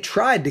that they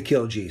tried to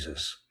kill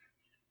Jesus.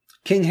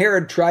 King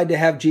Herod tried to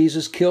have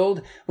Jesus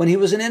killed when he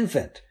was an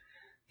infant.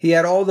 He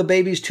had all the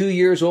babies 2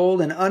 years old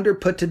and under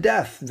put to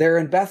death there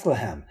in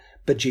Bethlehem,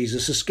 but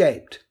Jesus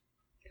escaped.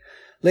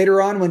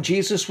 Later on, when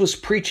Jesus was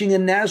preaching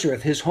in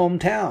Nazareth, his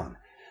hometown,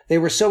 they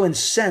were so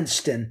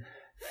incensed and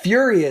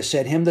furious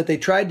at him that they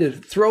tried to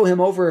throw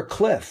him over a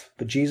cliff,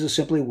 but Jesus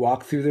simply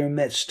walked through their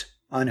midst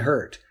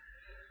unhurt.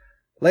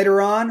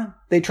 Later on,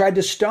 they tried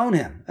to stone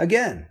him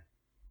again.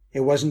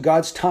 It wasn't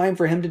God's time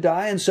for him to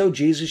die, and so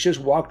Jesus just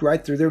walked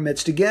right through their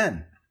midst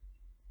again.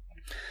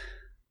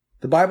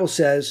 The Bible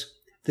says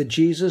that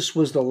Jesus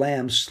was the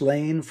Lamb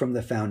slain from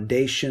the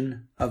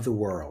foundation of the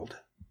world.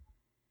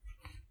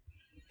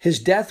 His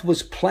death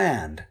was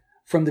planned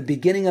from the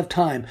beginning of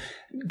time.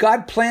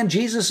 God planned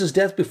Jesus'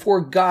 death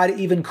before God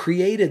even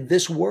created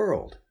this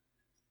world.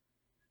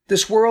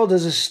 This world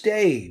is a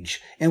stage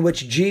in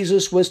which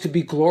Jesus was to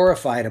be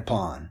glorified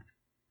upon.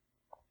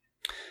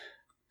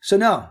 So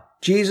no,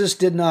 Jesus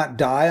did not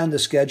die on the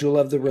schedule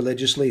of the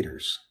religious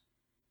leaders.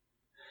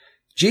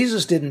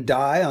 Jesus didn't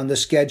die on the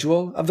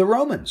schedule of the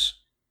Romans.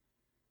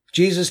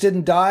 Jesus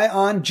didn't die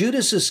on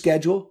Judas's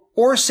schedule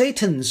or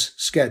Satan's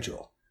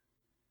schedule.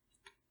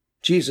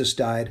 Jesus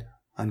died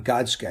on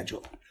God's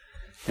schedule.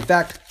 In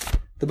fact,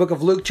 the book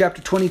of Luke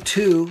chapter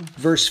 22,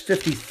 verse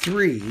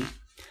 53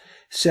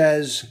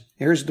 says,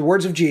 here's the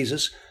words of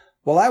Jesus,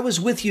 "While I was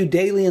with you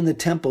daily in the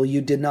temple,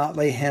 you did not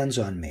lay hands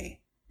on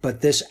me,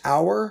 but this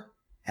hour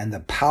and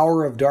the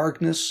power of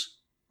darkness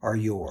are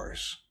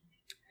yours."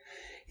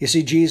 You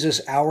see,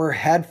 Jesus' hour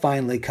had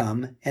finally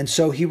come, and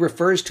so he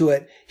refers to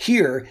it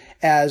here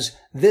as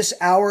this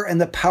hour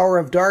and the power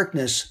of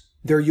darkness,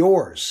 they're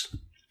yours.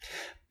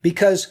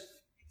 Because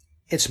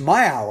it's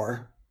my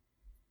hour,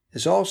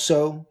 it's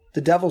also the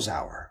devil's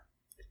hour.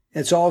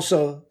 It's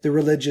also the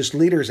religious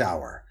leader's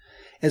hour.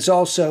 It's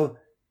also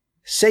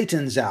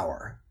Satan's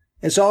hour.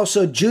 It's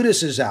also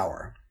Judas's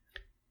hour.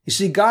 You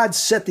see, God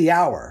set the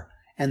hour,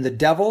 and the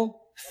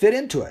devil fit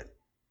into it.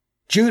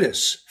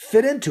 Judas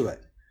fit into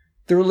it.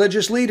 The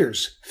religious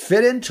leaders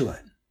fit into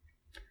it.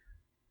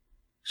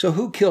 So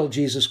who killed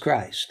Jesus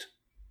Christ?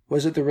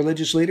 Was it the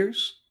religious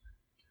leaders?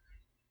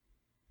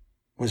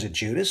 Was it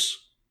Judas?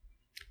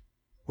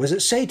 Was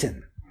it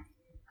Satan?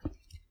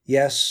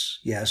 Yes,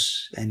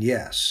 yes, and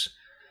yes.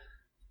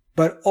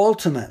 But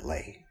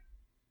ultimately,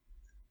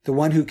 the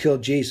one who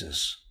killed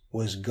Jesus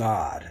was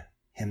God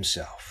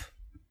himself.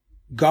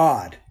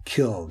 God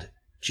killed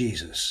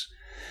Jesus.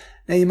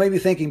 Now you may be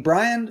thinking,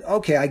 Brian,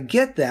 okay, I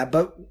get that,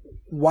 but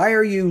why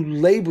are you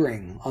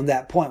laboring on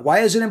that point? Why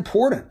is it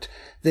important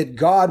that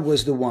God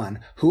was the one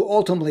who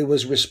ultimately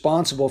was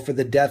responsible for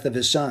the death of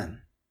his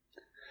Son?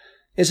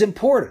 It's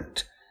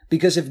important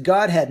because if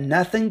God had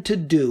nothing to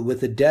do with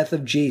the death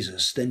of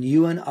Jesus, then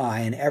you and I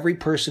and every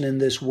person in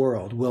this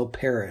world will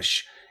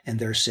perish in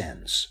their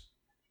sins.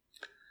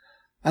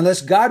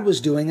 Unless God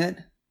was doing it,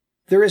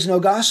 there is no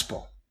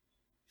gospel.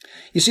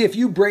 You see, if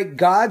you break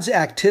God's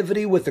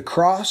activity with the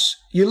cross,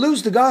 you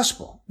lose the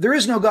gospel. There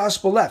is no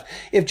gospel left.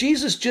 If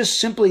Jesus just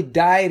simply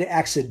died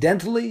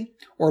accidentally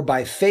or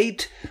by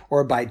fate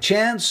or by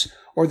chance,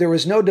 or there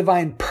was no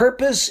divine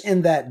purpose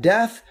in that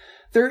death,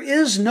 there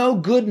is no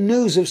good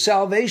news of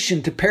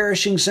salvation to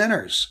perishing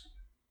sinners.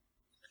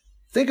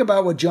 Think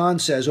about what John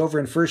says over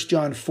in 1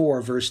 John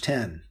 4, verse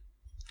 10.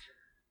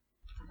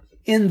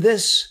 "In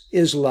this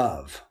is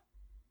love,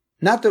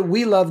 not that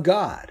we love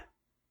God,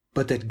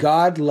 but that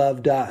God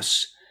loved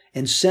us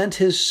and sent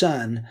his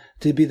Son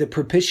to be the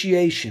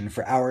propitiation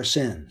for our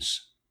sins."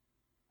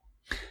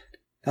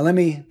 Now let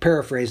me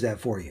paraphrase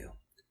that for you.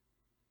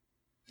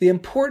 The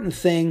important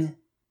thing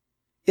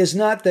is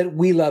not that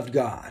we loved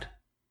God.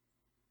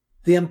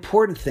 The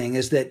important thing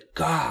is that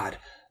God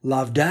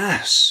loved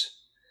us.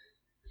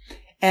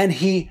 And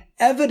he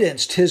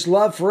evidenced his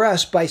love for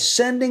us by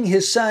sending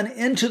his Son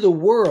into the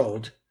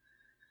world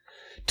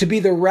to be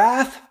the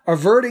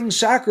wrath-averting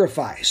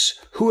sacrifice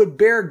who would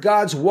bear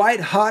God's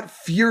white-hot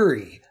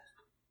fury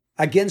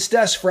against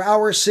us for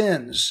our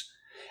sins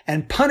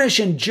and punish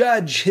and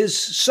judge his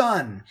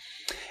Son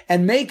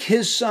and make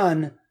his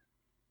Son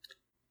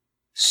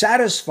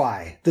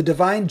satisfy the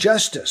divine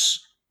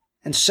justice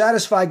and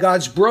satisfy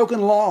God's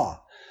broken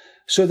law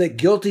so that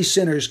guilty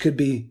sinners could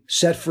be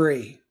set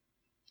free.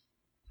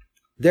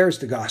 There's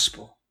the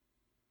gospel.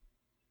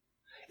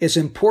 It's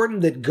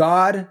important that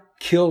God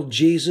killed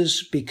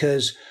Jesus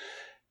because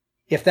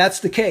if that's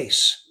the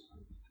case,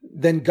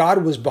 then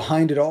God was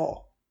behind it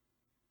all.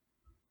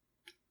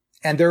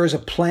 And there is a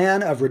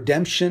plan of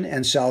redemption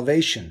and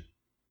salvation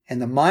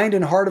and the mind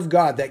and heart of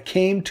God that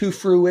came to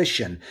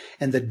fruition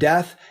in the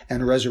death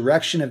and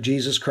resurrection of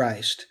Jesus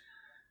Christ.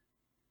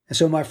 And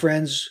so, my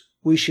friends,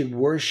 we should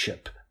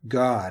worship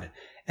God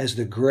as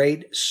the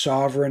great,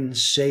 sovereign,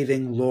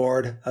 saving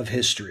Lord of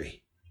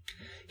history.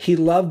 He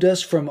loved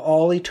us from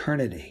all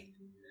eternity.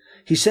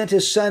 He sent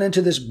his Son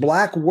into this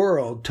black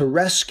world to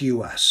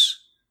rescue us.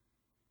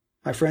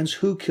 My friends,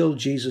 who killed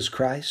Jesus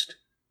Christ?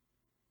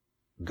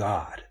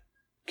 God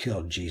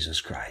killed Jesus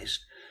Christ.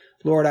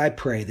 Lord, I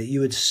pray that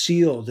you would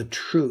seal the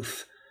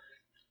truth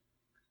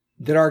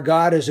that our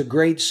God is a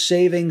great,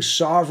 saving,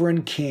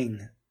 sovereign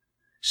King.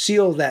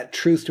 Seal that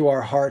truth to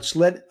our hearts.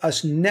 Let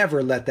us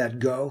never let that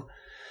go.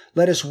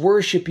 Let us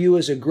worship you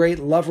as a great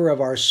lover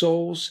of our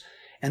souls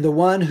and the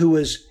one who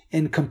is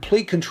in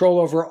complete control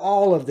over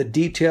all of the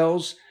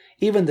details,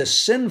 even the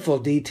sinful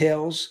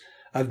details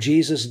of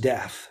Jesus'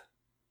 death.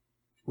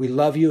 We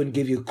love you and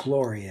give you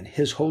glory in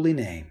his holy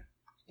name.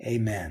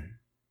 Amen.